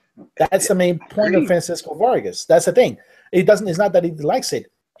 That's the main point of Francisco Vargas. That's the thing. It's not that he likes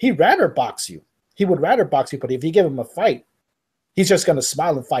it. He'd rather box you. He would rather box you, but if you give him a fight, he's just going to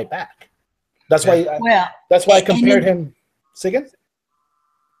smile and fight back. That's why. That's why I compared him. Say again?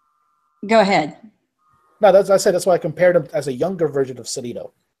 Go ahead. No, that's why I compared him as a younger version of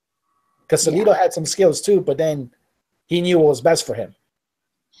Salido. Because Salido had some skills too, but then he knew what was best for him.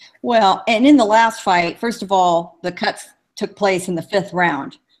 Well, and in the last fight, first of all, the cuts took place in the 5th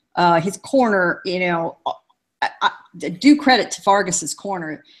round. His corner, I do credit to Vargas's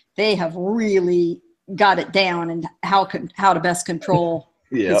corner. They have really got it down and how to best control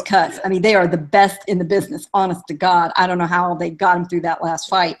his cuts. I mean, they are the best in the business, honest to God. I don't know how they got him through that last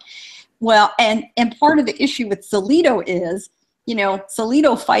fight. Well, and part of the issue with Salido is,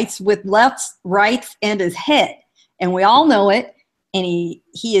 Salido fights with lefts, rights, and his head. And we all know it. And he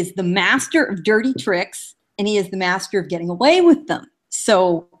is the master of dirty tricks, and he is the master of getting away with them.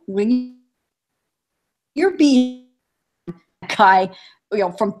 So when you're being a guy,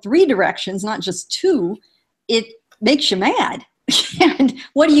 from 3 directions, not just 2, it makes you mad. And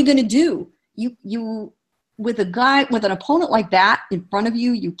what are you going to do? You with an opponent like that in front of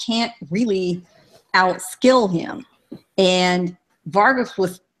you, you can't really outskill him. And Vargas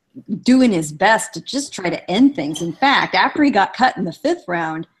was doing his best to just try to end things. In fact, after he got cut in the 5th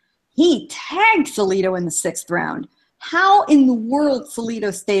round, he tagged Salido in the 6th round. How in the world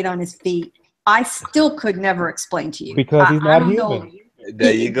Salido stayed on his feet, I still could never explain to you. Because he's not human.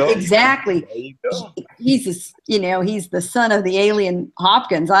 There you go. Exactly. There you go. He's the son of the alien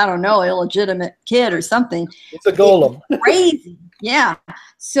Hopkins. I don't know, illegitimate kid or something. It's a golem. It's crazy. Yeah.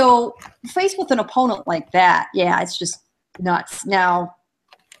 So faced with an opponent like that, it's just nuts. Now,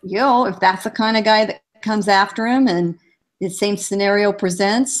 if that's the kind of guy that comes after him and the same scenario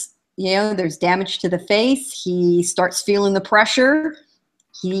presents, there's damage to the face. He starts feeling the pressure.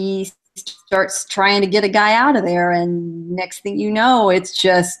 He starts trying to get a guy out of there. And next thing you know, it's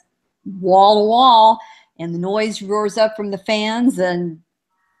just wall to wall. And the noise roars up from the fans. And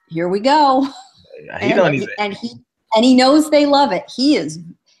here we go. And he knows they love it. He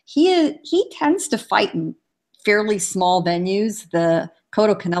tends to fight in fairly small venues. The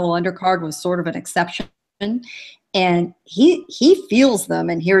Cotto Canelo undercard was sort of an exception. And he feels them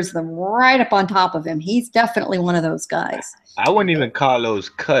and hears them right up on top of him. He's definitely one of those guys. I wouldn't even call those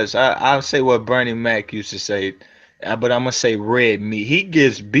cuts. I'll say what Bernie Mac used to say. but I'm gonna say red meat. He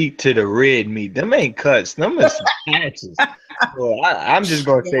gets beat to the red meat. Them ain't cuts. Them is some patches. Well, I'm just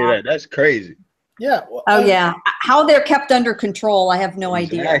gonna say that. That's crazy. Yeah. Well, Oh yeah, how they're kept under control, I have no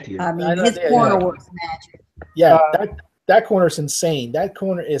Exactly. idea. I mean, I know his they- corner yeah. works magic. Yeah, that corner is insane. That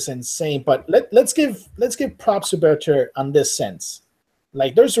corner is insane. But let's give props to Berchelt on this sense.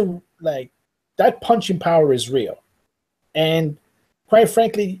 Like that punching power is real, and quite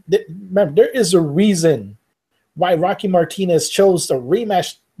frankly, remember there is a reason why Rocky Martinez chose a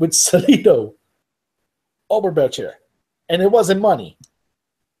rematch with Salido over Berchelt, and it wasn't money.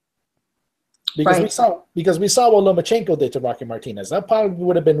 Because we saw what Lomachenko did to Rocky Martinez. That probably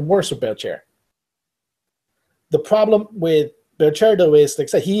would have been worse with Berchelt. The problem with Berchelt, though, is, like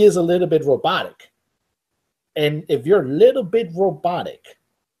I said, he is a little bit robotic. And if you're a little bit robotic,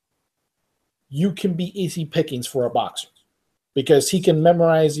 you can be easy pickings for a boxer. Because he can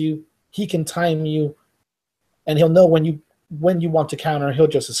memorize you, he can time you, and he'll know when you want to counter, he'll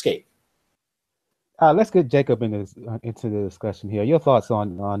just escape. Let's get Jacob into the discussion here. Your thoughts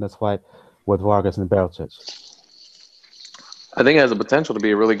on this fight with Vargas and Berchelt? I think it has the potential to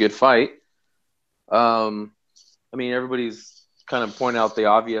be a really good fight. I mean, everybody's kind of pointing out the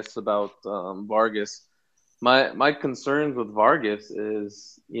obvious about Vargas. My concerns with Vargas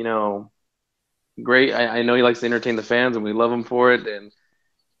is, great. I know he likes to entertain the fans, and we love him for it.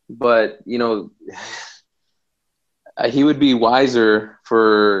 But he would be wiser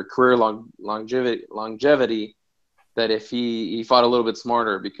for career longevity that if he fought a little bit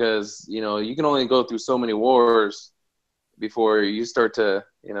smarter, because you can only go through so many wars before you start to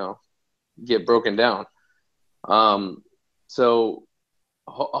get broken down. So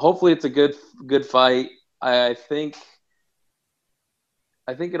hopefully it's a good fight. I think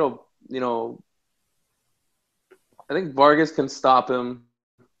it'll I think Vargas can stop him,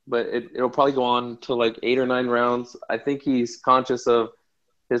 but it'll probably go on to like 8 or 9 rounds. I think he's conscious of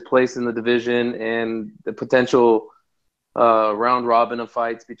his place in the division and the potential round robin of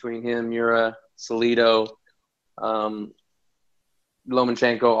fights between him, Miura, Salido,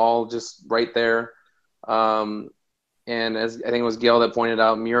 Lomachenko, all just right there. And as I think it was Gail that pointed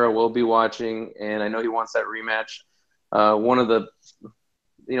out, Miura will be watching, and I know he wants that rematch.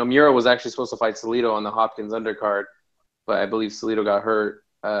 Miura was actually supposed to fight Salido on the Hopkins undercard, but I believe Salido got hurt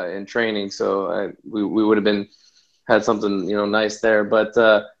in training, so we would have had something nice there. But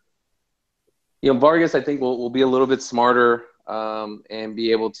Vargas, I think will be a little bit smarter and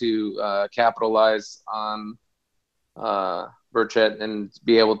be able to capitalize on Berchelt and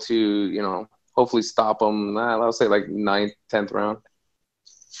be able to hopefully stop him. I'll say like 9th, 10th round.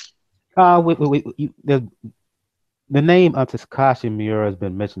 The name of Takashi Miura has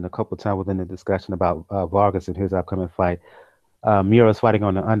been mentioned a couple of times within the discussion about Vargas and his upcoming fight. Miura is fighting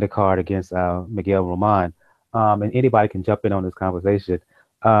on the undercard against Miguel Roman, and anybody can jump in on this conversation.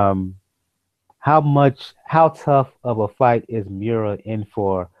 How tough of a fight is Miura in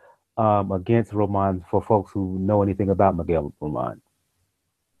for against Roman, for folks who know anything about Miguel Roman?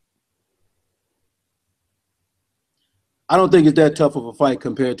 I don't think it's that tough of a fight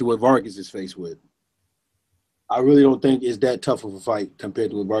compared to what Vargas is faced with. I really don't think it's that tough of a fight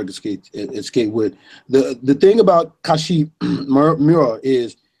compared to what Vargas is faced with. The thing about Takashi Miura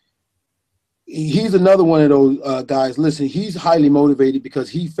is he's another one of those guys. Listen, he's highly motivated because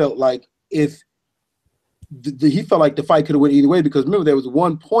he felt like the fight could have went either way, because remember there was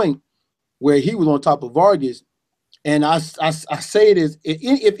one point where he was on top of Vargas, and I say this: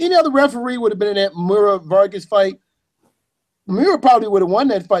 if any other referee would have been in that Miura Vargas fight, Miura probably would have won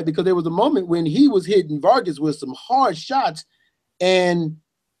that fight, because there was a moment when he was hitting Vargas with some hard shots, and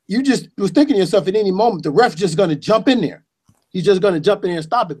you just was thinking to yourself, at any moment the ref's just going to jump in there. He's just going to jump in there and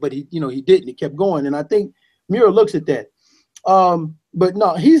stop it, but he didn't. He kept going, and I think Miura looks at that. But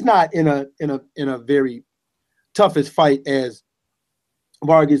no, he's not in a very toughest fight as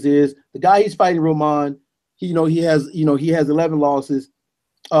Vargas is. The guy he's fighting, Roman, he has 11 losses.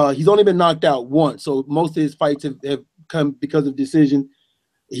 He's only been knocked out once, so most of his fights have come because of decision.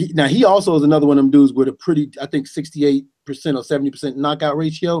 He also is another one of them dudes with a pretty, I think, 68% or 70% knockout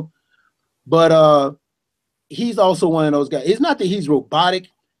ratio. But he's also one of those guys. It's not that he's robotic.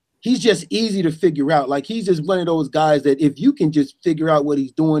 He's just easy to figure out. Like, he's just one of those guys that if you can just figure out what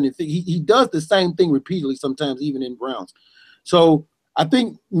he's doing, and he does the same thing repeatedly, sometimes even in rounds. So I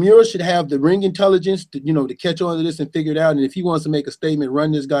think Miura should have the ring intelligence to catch on to this and figure it out. And if he wants to make a statement,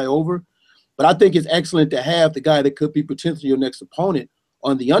 run this guy over. But I think it's excellent to have the guy that could be potentially your next opponent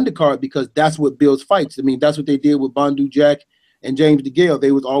on the undercard, because that's what builds fights. I mean, that's what they did with Bandu Jack and James DeGale.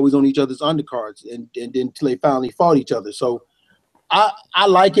 They was always on each other's undercards, and then until they finally fought each other. So I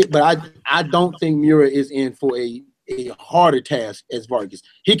like it, but I don't think Miura is in for a a harder task as Vargas.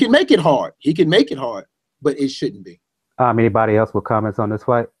 He can make it hard. He can make it hard, but it shouldn't be. Anybody else with comments on this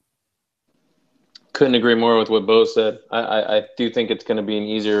fight? Couldn't agree more with what Bo said. I do think it's going to be an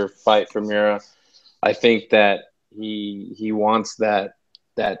easier fight for Miura. I think that he wants that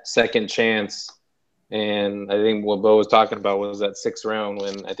second chance, and I think what Bo was talking about was that 6th round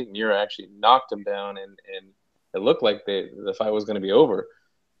when I think Miura actually knocked him down, and it looked like the fight was going to be over.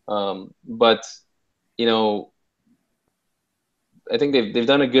 But you know, I think they've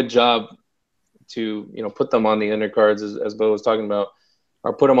done a good job to put them on the undercards as Bo was talking about,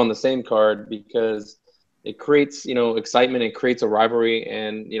 or put them on the same card, because it creates excitement, it creates a rivalry,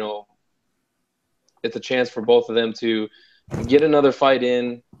 and it's a chance for both of them to get another fight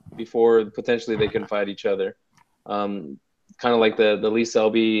in before potentially they can fight each other. Kind of like the Lee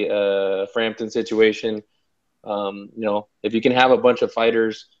Selby Frampton situation. If you can have a bunch of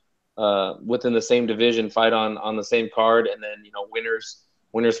fighters within the same division fight on the same card, and then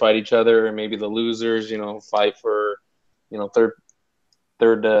winners fight each other, and maybe the losers fight for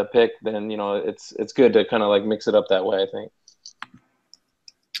third pick, then it's good to kind of like mix it up that way, I think.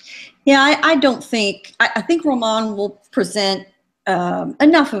 Yeah, I think Roman will present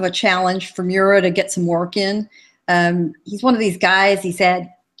enough of a challenge for Miura to get some work in. He's one of these guys, he's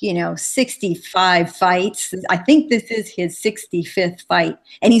had 65 fights. I think this is his 65th fight,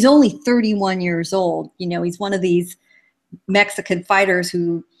 and he's only 31 years old. He's one of these Mexican fighters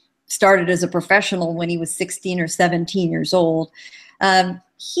who started as a professional when he was 16 or 17 years old.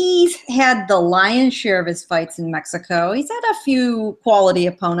 He's had the lion's share of his fights in Mexico. He's had a few quality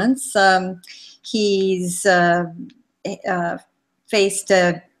opponents. He's faced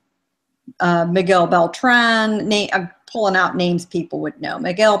Miguel Beltran. I'm pulling out names people would know.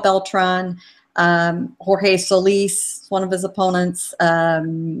 Miguel Beltran, Jorge Solis, one of his opponents,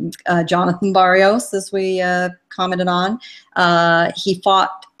 Johathan Barros, as we commented on. He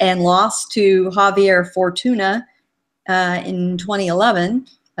fought and lost to Javier Fortuna in 2011.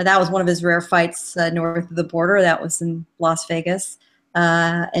 That was one of his rare fights north of the border. That was in Las Vegas.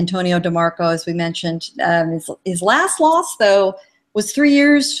 Antonio DeMarco, as we mentioned. His last loss, though, was 5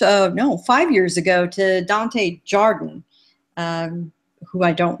 years ago to Dante Jardin, who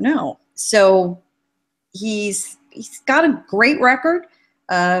I don't know. So he's got a great record.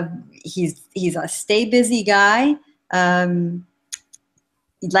 He's a stay busy guy.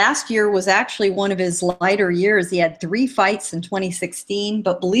 Last year was actually one of his lighter years. He had 3 fights in 2016,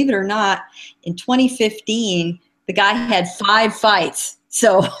 but believe it or not, in 2015, the guy had 5 fights.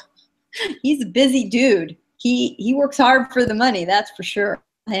 So he's a busy dude. He works hard for the money, that's for sure.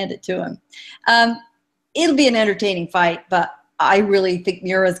 I'll hand it to him. It'll be an entertaining fight, but I really think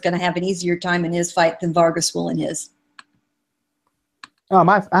Miura's going to have an easier time in his fight than Vargas will in his.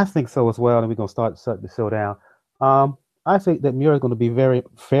 I think so as well, and we're going to start the show down. I think that Miura is going to be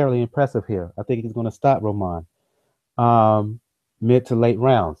fairly impressive here. I think he's going to stop Roman mid to late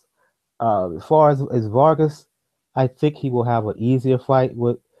rounds. As far as Vargas, I think he will have an easier fight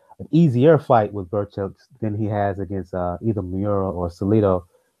with Berchelt than he has against either Miura or Salido.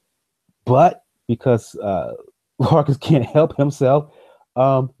 But because Vargas can't help himself,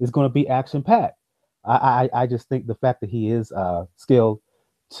 it's going to be action-packed. I just think the fact that he is skilled,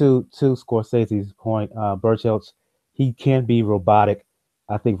 to Scorsese's point, Berchelt, he can be robotic.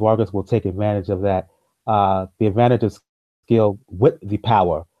 I think Vargas will take advantage of that. The advantage of skill with the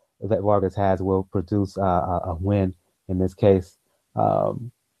power that Vargas has will produce a win in this case.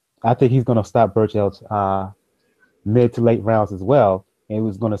 I think he's going to stop Berchelt mid to late rounds as well. And he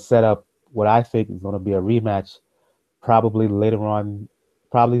was going to set up what I think is going to be a rematch probably later on,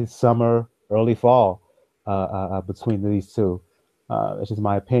 probably summer, early fall between these two. That's just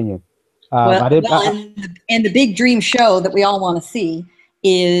my opinion. And the big dream show that we all want to see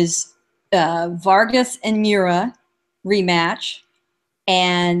is Vargas and Miura rematch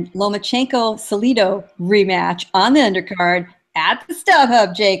and Lomachenko-Salido rematch on the undercard at the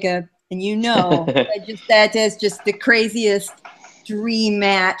StubHub, Jacob. And that is just the craziest dream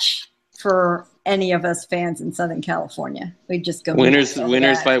match for any of us fans in Southern California. We just go winners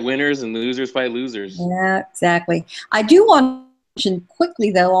fight winners and losers fight losers. Yeah, exactly. I do want to mention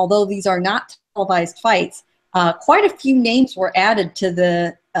quickly, though, although these are not televised fights, quite a few names were added to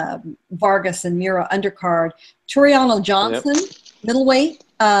the Vargas and Miura undercard. Toriano Johnson, middleweight,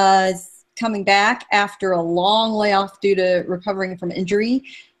 is coming back after a long layoff due to recovering from injury.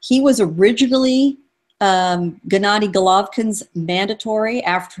 He was originally Gennady Golovkin's mandatory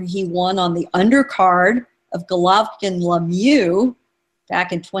after he won on the undercard of Golovkin-Lemieux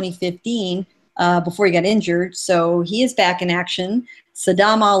back in 2015 before he got injured. So he is back in action.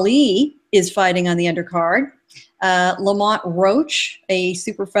 Saddam Ali is fighting on the undercard. Lamont Roach, a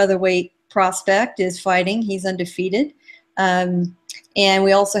super featherweight prospect, is fighting. He's undefeated. And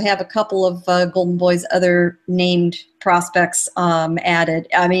we also have a couple of Golden Boy's other named prospects added.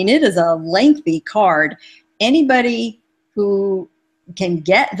 I mean, it is a lengthy card. Anybody who can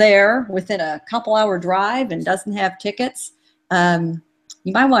get there within a couple-hour drive and doesn't have tickets,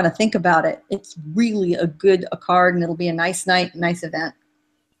 you might want to think about it. It's really a good card, and it'll be a nice night, nice event.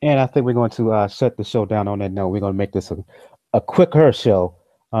 And I think we're going to shut the show down on that note. We're going to make this a quicker show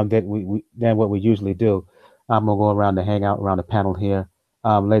than what we usually do. I'm going to go around to hang out around the panel here.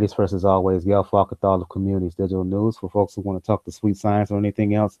 Ladies first, as always, Gail Falkenthal of Communities Digital News. For folks who want to talk to Sweet Science or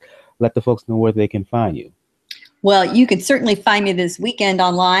anything else, let the folks know where they can find you. Well, you can certainly find me this weekend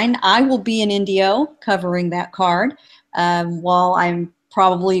online. I will be in Indio covering that card while I'm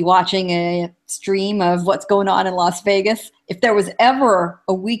probably watching a stream of what's going on in Las Vegas. If there was ever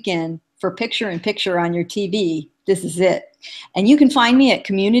a weekend for picture-in-picture on your TV, this is it. And you can find me at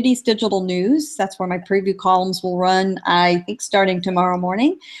Communities Digital News. That's where my preview columns will run, I think, starting tomorrow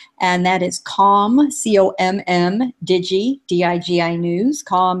morning. And that is COMM, C-O-M-M, Digi, D-I-G-I News,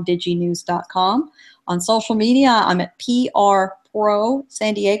 commdiginews.com. On social media, I'm at PR Pro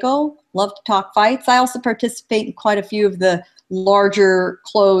San Diego. Love to talk fights. I also participate in quite a few of the larger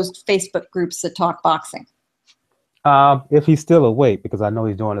closed Facebook groups that talk boxing. If he's still awake, because I know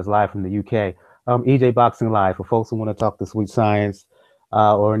he's doing this live from the UK, EJ Boxing Live, for folks who want to talk to Sweet Science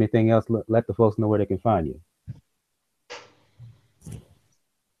or anything else, let the folks know where they can find you.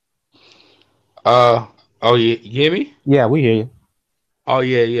 Oh, you hear me? Yeah, we hear you. Oh,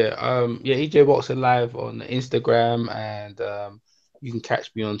 yeah. EJ Boxing Live on Instagram, and you can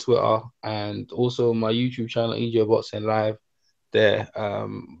catch me on Twitter, and also my YouTube channel, EJ Boxing Live. There,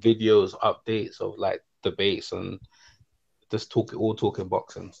 videos, updates of like debates and just talking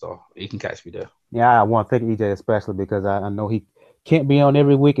boxing. So you can catch me there. Yeah, I want to thank EJ especially because I know he can't be on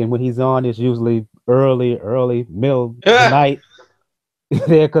every week, and when he's on, it's usually early, middle of the night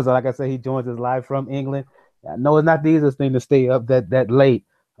there. Because like I said, he joins us live from England. I know it's not the easiest thing to stay up that late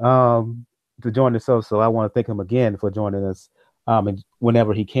to join the show. So I want to thank him again for joining us and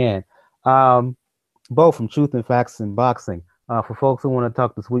whenever he can. Both from Truth and Facts in Boxing. For folks who want to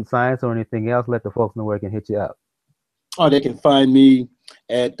talk to Sweet Science or anything else, let the folks know where they can hit you up. Oh, they can find me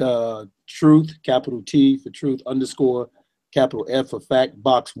at Truth, capital T for Truth, _ capital F for Fact,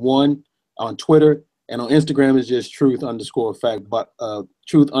 Box 1 on Twitter. And on Instagram is just Truth _ Fact,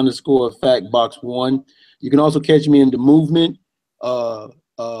 Truth _ Fact, Box 1. You can also catch me in The Movement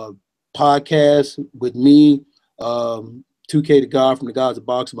podcast with me, 2K the God from the Gods of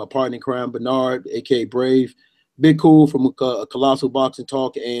Boxing, my partner in crime, Bernard, a.k.a. Brave, Big Cool from Colossal Boxing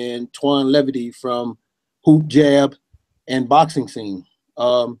Talk, and Twan Levity from Hoop Jab and Boxing Scene.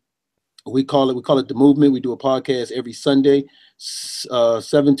 We call it The Movement. We do a podcast every Sunday,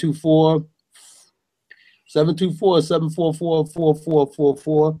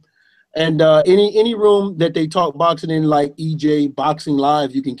 724-744-4444. And any room that they talk boxing in, like EJ Boxing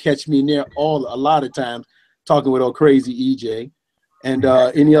Live, you can catch me in there a lot of times talking with old crazy EJ. And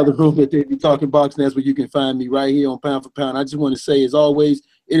any other room that they be talking boxing, that's where you can find me right here on Pound for Pound. I just want to say, as always,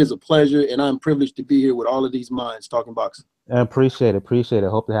 it is a pleasure, and I'm privileged to be here with all of these minds talking boxing. I appreciate it.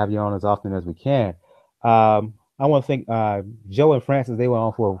 Hope to have you on as often as we can. I want to thank Joe and Francis. They were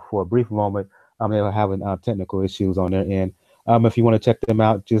on for a brief moment. They were having technical issues on their end. If you want to check them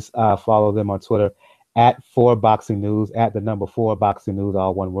out, just follow them on Twitter at 4Boxing News, at the number 4Boxing News,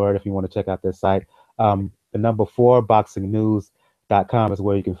 all one word. If you want to check out their site, the number 4boxingnews.com is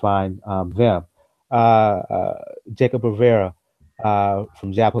where you can find them. Jacob Rivera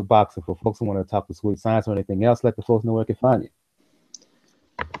from Jab Hook Boxing. For folks who want to talk to Sweet Science or anything else, let the folks know where they can find you.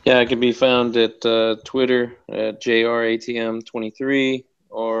 Yeah, I can be found at Twitter at JRATM23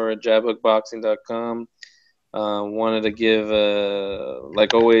 or at jabhookboxing.com. Wanted to give,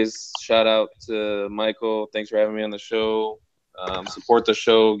 like always, shout out to Michael. Thanks for having me on the show. Support the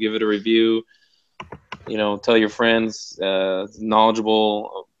show. Give it a review. Tell your friends,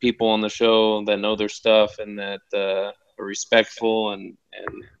 knowledgeable people on the show that know their stuff and that are respectful and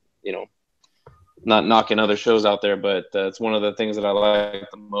not knocking other shows out there. But it's one of the things that I like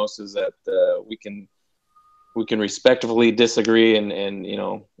the most is that we can respectfully disagree and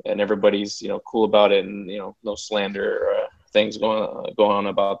everybody's cool about it and no slander or things going on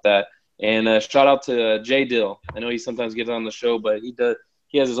about that. And shout out to Jay Dill. I know he sometimes gets on the show, but he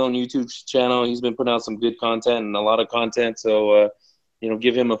has his own YouTube channel. He's been putting out some good content and a lot of content. So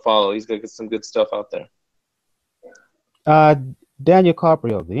give him a follow. He's got some good stuff out there. Daniel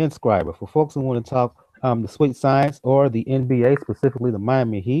Carprio, the Inscriber. For folks who want to talk the Sweet Science, or the NBA, specifically the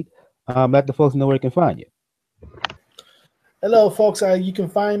Miami Heat, let the folks know where they can find you. Hello, folks. You can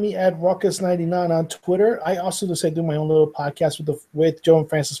find me at Ruckus99 on Twitter. I also do my own little podcast with Joe and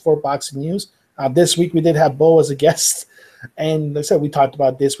Francis for Boxing News. This week we did have Bo as a guest, and like I said, we talked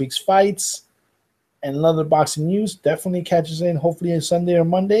about this week's fights and another boxing news. Definitely catch us in, hopefully on Sunday or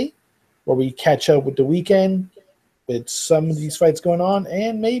Monday, where we catch up with the weekend with some of these fights going on,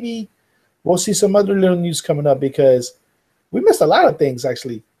 and maybe we'll see some other little news coming up because we missed a lot of things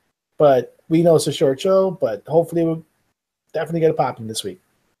actually. But we know it's a short show, but hopefully we'll definitely get it popping this week.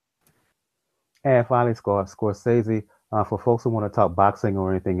 And finally, Scorsese, for folks who want to talk boxing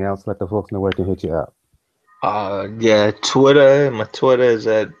or anything else, let the folks know where to hit you up. Yeah, Twitter. My Twitter is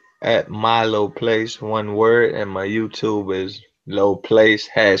at my low place, one word, and my YouTube is low place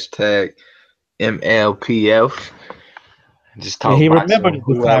 # MLPF. Just talk he boxing. remembered it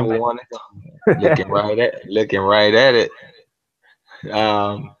this Whoever time. wanted. Looking right at it.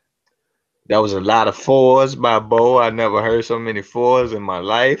 That was a lot of fours by Bo. I never heard so many fours in my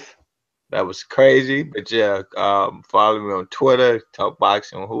life. That was crazy. But yeah, follow me on Twitter, talk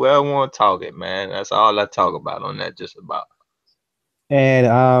boxing, whoever want to talk it, man. That's all I talk about on that, just about.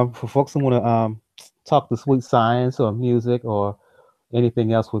 And for folks who want to talk the Sweet Science or music or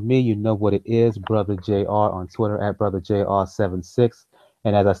anything else with me, you know what it is, Brother JR on Twitter at Brother JR76.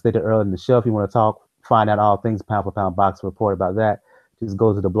 And as I stated earlier in the show, if you want to find out all things Pound for Pound Boxing Report about that, just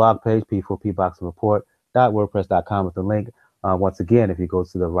go to the blog page, p4pboxingreport.wordpress.com with the link. Once again, if you go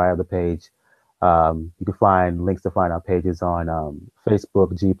to the right of the page, you can find links to find our pages on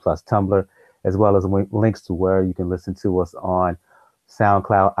Facebook, G+, Tumblr, as well as links to where you can listen to us on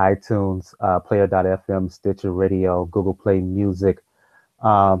SoundCloud, iTunes, Player.fm, Stitcher Radio, Google Play Music,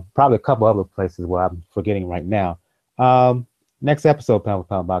 probably a couple other places where I'm forgetting right now. Next episode, Pound for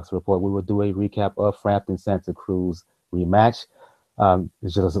Pound Boxing Report, we will do a recap of Frampton Santa Cruz rematch.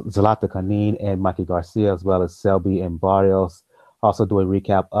 Zlaticanin and Mikey Garcia, as well as Selby and Barros. Also do a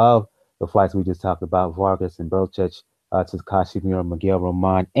recap of the fights we just talked about, Vargas and Berchelt, Takashi, Miura, Miguel,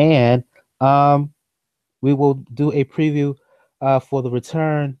 Roman. And we will do a preview for the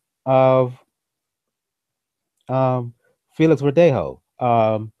return of Felix Verdejo.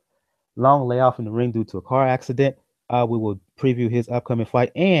 Long layoff in the ring due to a car accident. We will preview his upcoming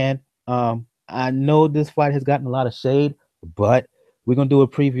fight. And I know this fight has gotten a lot of shade, but we're going to do a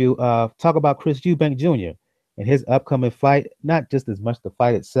preview, talk about Chris Eubank Jr. and his upcoming fight, not just as much the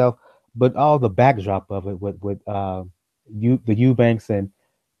fight itself, but all the backdrop of it with the Eubanks and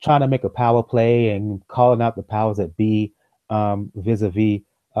trying to make a power play and calling out the powers that be vis-a-vis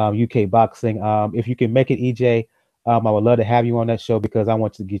UK boxing. If you can make it, EJ, I would love to have you on that show because I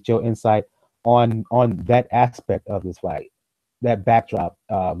want to get your insight on that aspect of this fight, that backdrop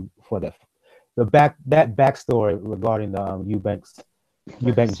for that backstory regarding Eubanks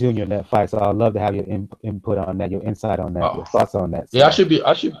Jr. in that fight. So I'd love to have your input on that, your insight on that, your thoughts on that. Yeah, I should be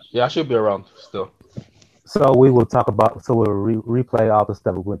around still. So we will talk about, we'll replay all the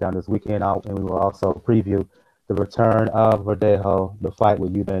stuff we went down this weekend out, and we will also preview the return of Verdejo, the fight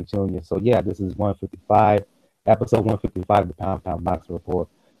with Eubank Jr. So yeah, this is 155, episode 155 of the Pound Pound Boxing Report.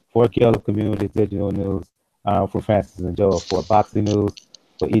 For Killer Community Digital News, for Francis and Joe, for Boxing News,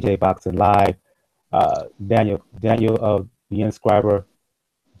 for EJ Boxing Live, Daniel of The Inscriber,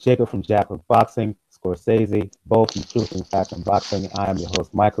 Jacob from Jack of Boxing, Scorsese, both from Truth and Fact Boxing. I am your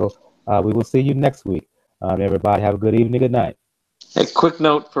host, Michael. We will see you next week. Everybody have a good evening. Good night. A quick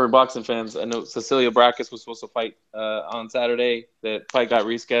note for boxing fans. I know Cecilia Brækhus was supposed to fight on Saturday. That fight got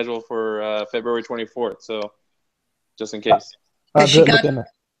rescheduled for February 24th. So just in case. Because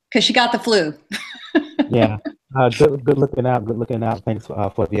she got the flu. Yeah. Good looking out. Good looking out. Thanks for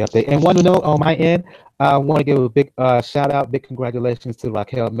the update. And one note on my end, I want to give a big shout out, big congratulations to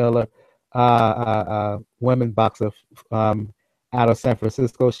Raquel Miller, women boxer out of San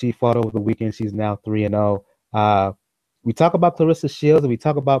Francisco. She fought over the weekend. She's now 3-0. We talk about Clarissa Shields and we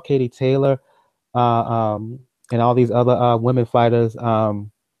talk about Katie Taylor and all these other women fighters.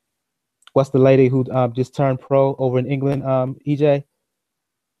 What's the lady who just turned pro over in England, EJ?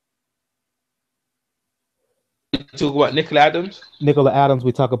 Talk about Nicola Adams. Nicola Adams,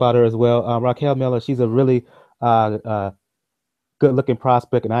 we talk about her as well. Raquel Miller, she's a really good-looking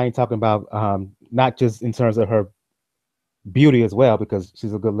prospect, and I ain't talking about not just in terms of her beauty as well, because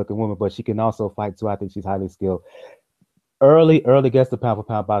she's a good-looking woman, but she can also fight too. I think she's highly skilled. Early guest of Pound for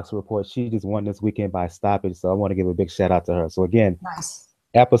Pound Boxing Report. She just won this weekend by stoppage, so I want to give a big shout out to her. So again, Nice.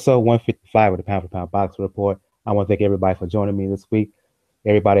 Episode 155 of the Pound for Pound Boxing Report. I want to thank everybody for joining me this week.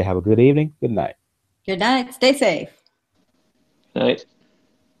 Everybody have a good evening. Good night. Good night. Stay safe. All right.